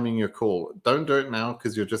timing your call. Don't do it now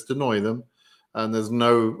because you'll just annoy them, and there's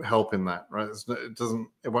no help in that, right?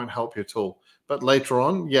 It won't help you at all. But later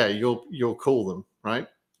on, yeah, you'll call them, right?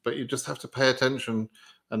 But you just have to pay attention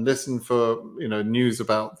and listen for news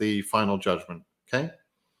about the final judgment. Okay.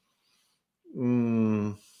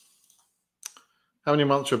 How many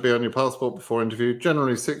months should be on your passport before interview?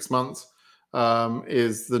 Generally 6 months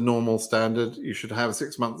is the normal standard. You should have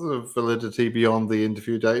 6 months of validity beyond the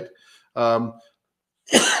interview date. But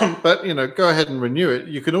go ahead and renew it.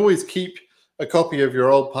 You can always keep a copy of your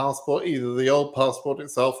old passport, either the old passport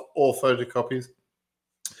itself or photocopies,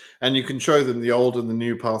 and you can show them the old and the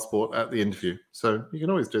new passport at the interview. So you can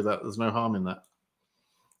always do that. There's no harm in that.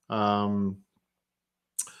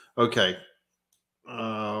 Okay.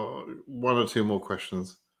 One or two more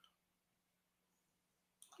questions.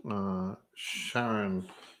 Sharon,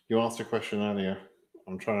 you asked a question earlier.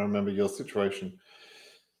 I'm trying to remember your situation.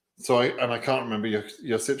 So I can't remember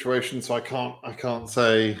your situation, so I can't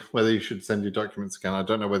say whether you should send your documents again. I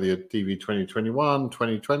don't know whether you're DV2021,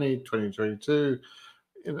 2020, 2022,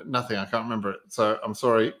 nothing. I can't remember it. So I'm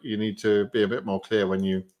sorry. You need to be a bit more clear when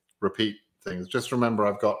you repeat things. Just remember,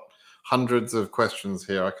 I've got hundreds of questions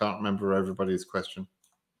here. I can't remember everybody's question.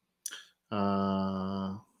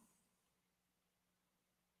 Yeah,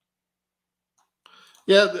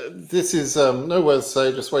 this is no words to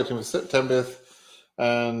say. Just waiting for September.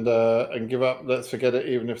 And give up. Let's forget it,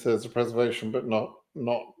 even if there's a preservation, but not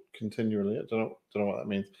continually. I don't know what that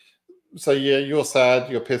means. So yeah, you're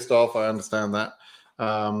sad, you're pissed off. I understand that.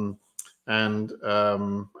 And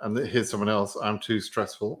here's someone else. I'm too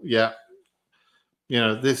stressful. Yeah,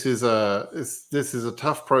 this is a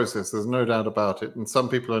tough process. There's no doubt about it. And some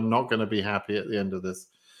people are not going to be happy at the end of this.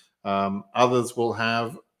 Others will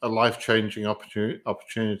have a life-changing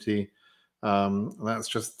opportunity. And that's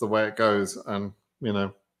just the way it goes. And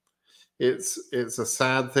it's a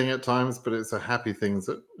sad thing at times, but it's a happy thing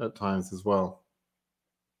at times as well.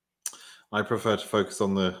 I prefer to focus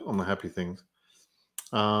on the happy things.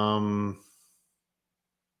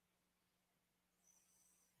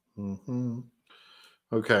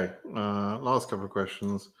 Okay, last couple of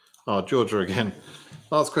questions. Oh, Georgia again.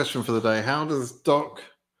 Last question for the day. How does doc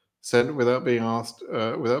send without being asked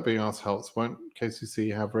helps? Won't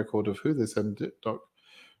KCC have record of who they send doc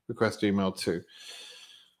request email to?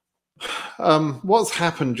 What's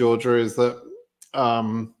happened, Georgia, is that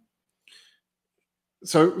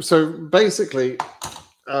so basically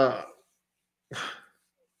the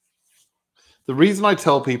reason I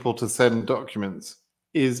tell people to send documents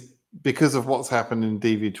is because of what's happened in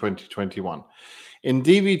DV 2021. In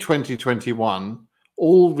DV 2021,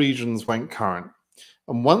 all regions went current.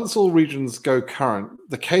 And once all regions go current,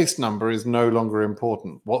 the case number is no longer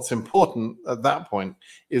important. What's important at that point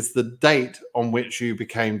is the date on which you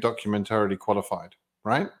became documentarily qualified,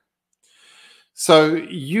 right? So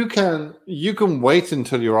you can wait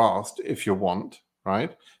until you're asked if you want,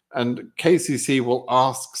 right? And KCC will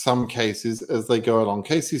ask some cases as they go along.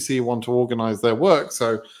 KCC want to organize their work,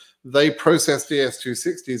 so they process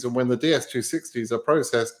DS260s, and when the DS260s are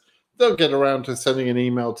processed, they'll get around to sending an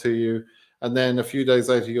email to you, and then a few days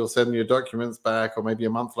later you'll send your documents back, or maybe a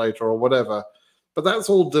month later or whatever. But that's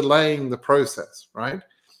all delaying the process, right?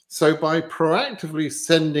 So by proactively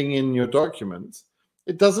sending in your documents,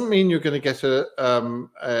 it doesn't mean you're going to get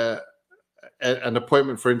an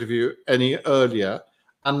appointment for interview any earlier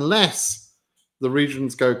unless the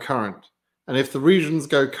regions go current. And if the regions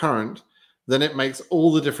go current, then it makes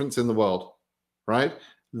all the difference in the world, right?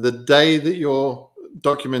 The day that you're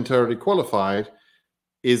documentarily qualified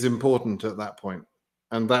is important at that point.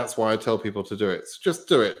 And that's why I tell people to do it. So just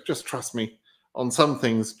do it. Just trust me on some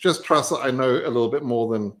things. Just trust that I know a little bit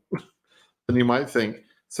more than you might think.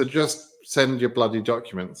 So just send your bloody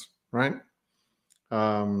documents, right?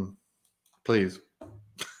 Please.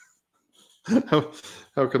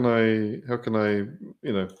 How can I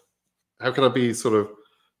be sort of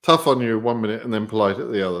tough on you 1 minute and then polite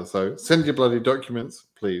at the other? So send your bloody documents,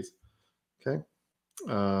 please. Okay.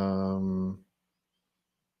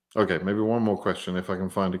 Okay, maybe one more question if I can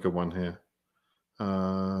find a good one here.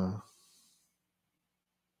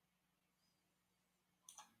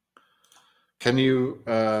 Can you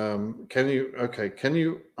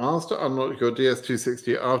ask to unlock your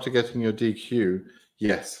DS260 after getting your DQ?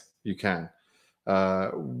 Yes, you can.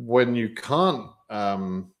 When you can't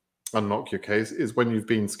unlock your case is when you've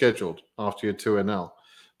been scheduled after your 2NL.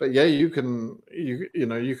 But yeah, you could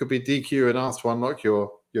be DQ and asked to unlock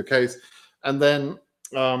your case, and then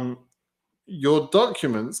your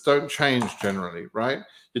documents don't change generally, right?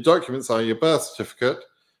 Your documents are your birth certificate,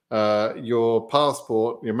 your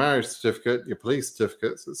passport, your marriage certificate, your police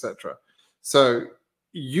certificates, etc. So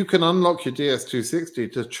you can unlock your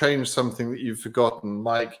DS260 to change something that you've forgotten,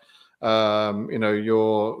 like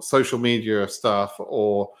your social media stuff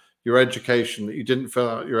or your education, that you didn't fill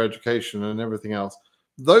out your education and everything else.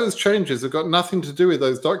 Those changes have got nothing to do with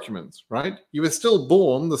those documents, right? You were still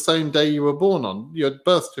born the same day you were born on. Your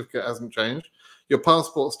birth certificate hasn't changed. Your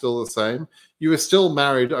passport's still the same. You were still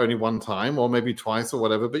married only one time or maybe twice or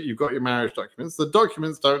whatever, but you've got your marriage documents. The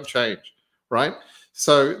documents don't change, right?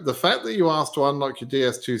 So the fact that you asked to unlock your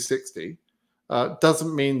DS260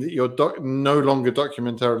 doesn't mean that you're no longer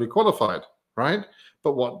documentarily qualified, right?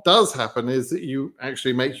 But what does happen is that you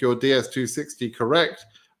actually make your DS260 correct,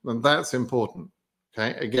 and that's important.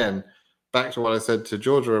 Okay, again, back to what I said to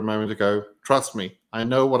Georgia a moment ago. Trust me, I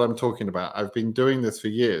know what I'm talking about. I've been doing this for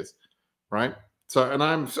years, right? So, and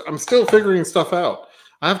I'm still figuring stuff out.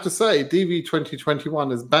 I have to say, DV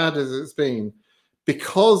 2021, as bad as it's been,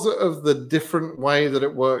 because of the different way that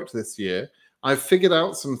it worked this year, I've figured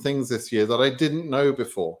out some things this year that I didn't know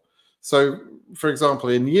before. So, for example,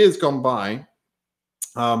 in years gone by,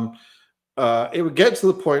 it would get to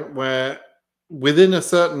the point where within a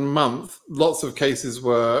certain month, lots of cases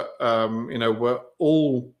were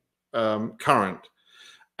all current.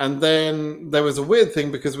 And then there was a weird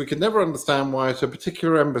thing because we could never understand why at a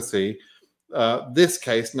particular embassy, this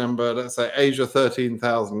case number, let's say Asia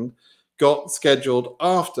 13,000, got scheduled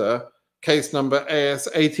after case number AS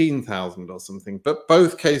 18,000 or something. But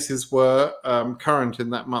both cases were current in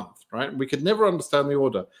that month, right? We could never understand the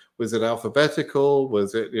order. Was it alphabetical?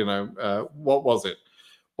 Was it, what was it?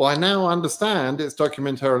 Well, I now understand it's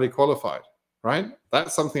documentarily qualified, right?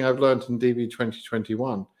 That's something I've learned in DV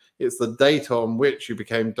 2021. It's the date on which you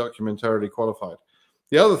became documentarily qualified.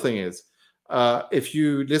 The other thing is, if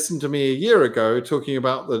you listened to me a year ago talking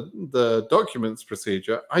about the documents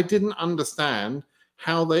procedure, I didn't understand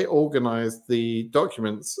how they organized the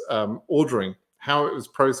documents ordering, how it was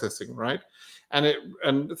processing, right?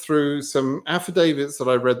 And through some affidavits that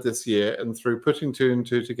I read this year, and through putting two and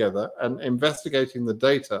two together and investigating the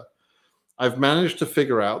data, I've managed to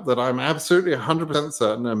figure out that I'm absolutely 100%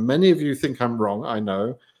 certain, and many of you think I'm wrong, I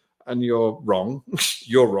know, and you're wrong.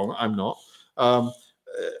 You're wrong, I'm not.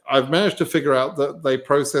 I've managed to figure out that they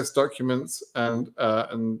process documents and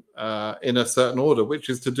in a certain order, which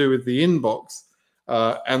is to do with the inbox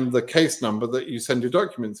and the case number that you send your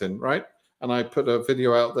documents in, right? And I put a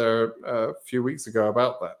video out there a few weeks ago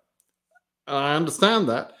about that. And I understand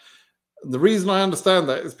that. The reason I understand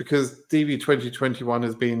that is because DV2021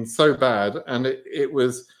 has been so bad, and it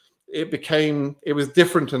was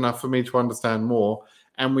different enough for me to understand more.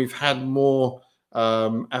 And we've had more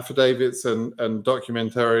affidavits and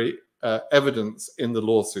documentary evidence in the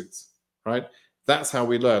lawsuits, right? That's how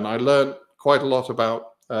we learn. I learned quite a lot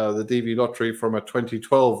about the DV lottery from a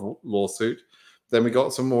 2012 lawsuit. Then we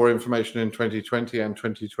got some more information in 2020 and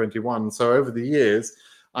 2021. So over the years,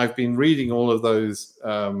 I've been reading all of those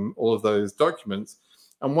documents.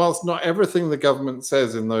 And whilst not everything the government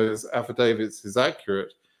says in those affidavits is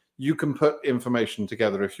accurate, you can put information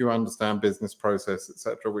together if you understand business process,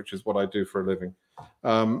 etc., which is what I do for a living.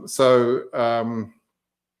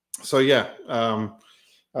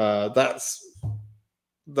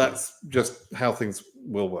 That's just how things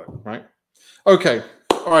will work, right? Okay.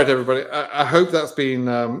 All right, everybody. I hope that's been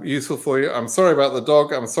useful for you. I'm sorry about the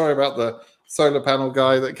dog. I'm sorry about the solar panel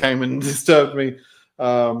guy that came and disturbed me.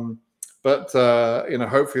 Hopefully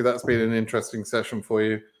that's been an interesting session for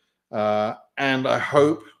you. And I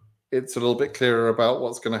hope it's a little bit clearer about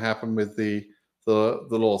what's going to happen with the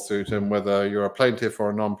lawsuit and whether you're a plaintiff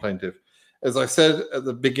or a non-plaintiff. As I said at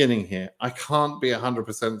the beginning here, I can't be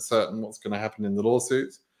 100% certain what's going to happen in the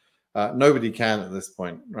lawsuits. Nobody can at this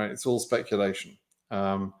point, right? It's all speculation.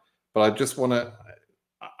 But I just want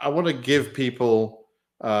to give people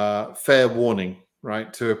fair warning,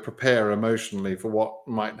 right, to prepare emotionally for what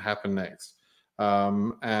might happen next.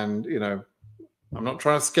 I'm not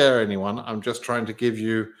trying to scare anyone. I'm just trying to give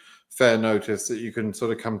you fair notice that you can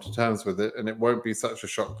sort of come to terms with it, and it won't be such a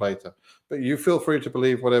shock later. But you feel free to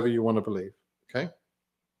believe whatever you want to believe. Okay.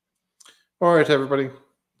 All right, everybody.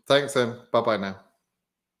 Thanks then. Bye-bye now.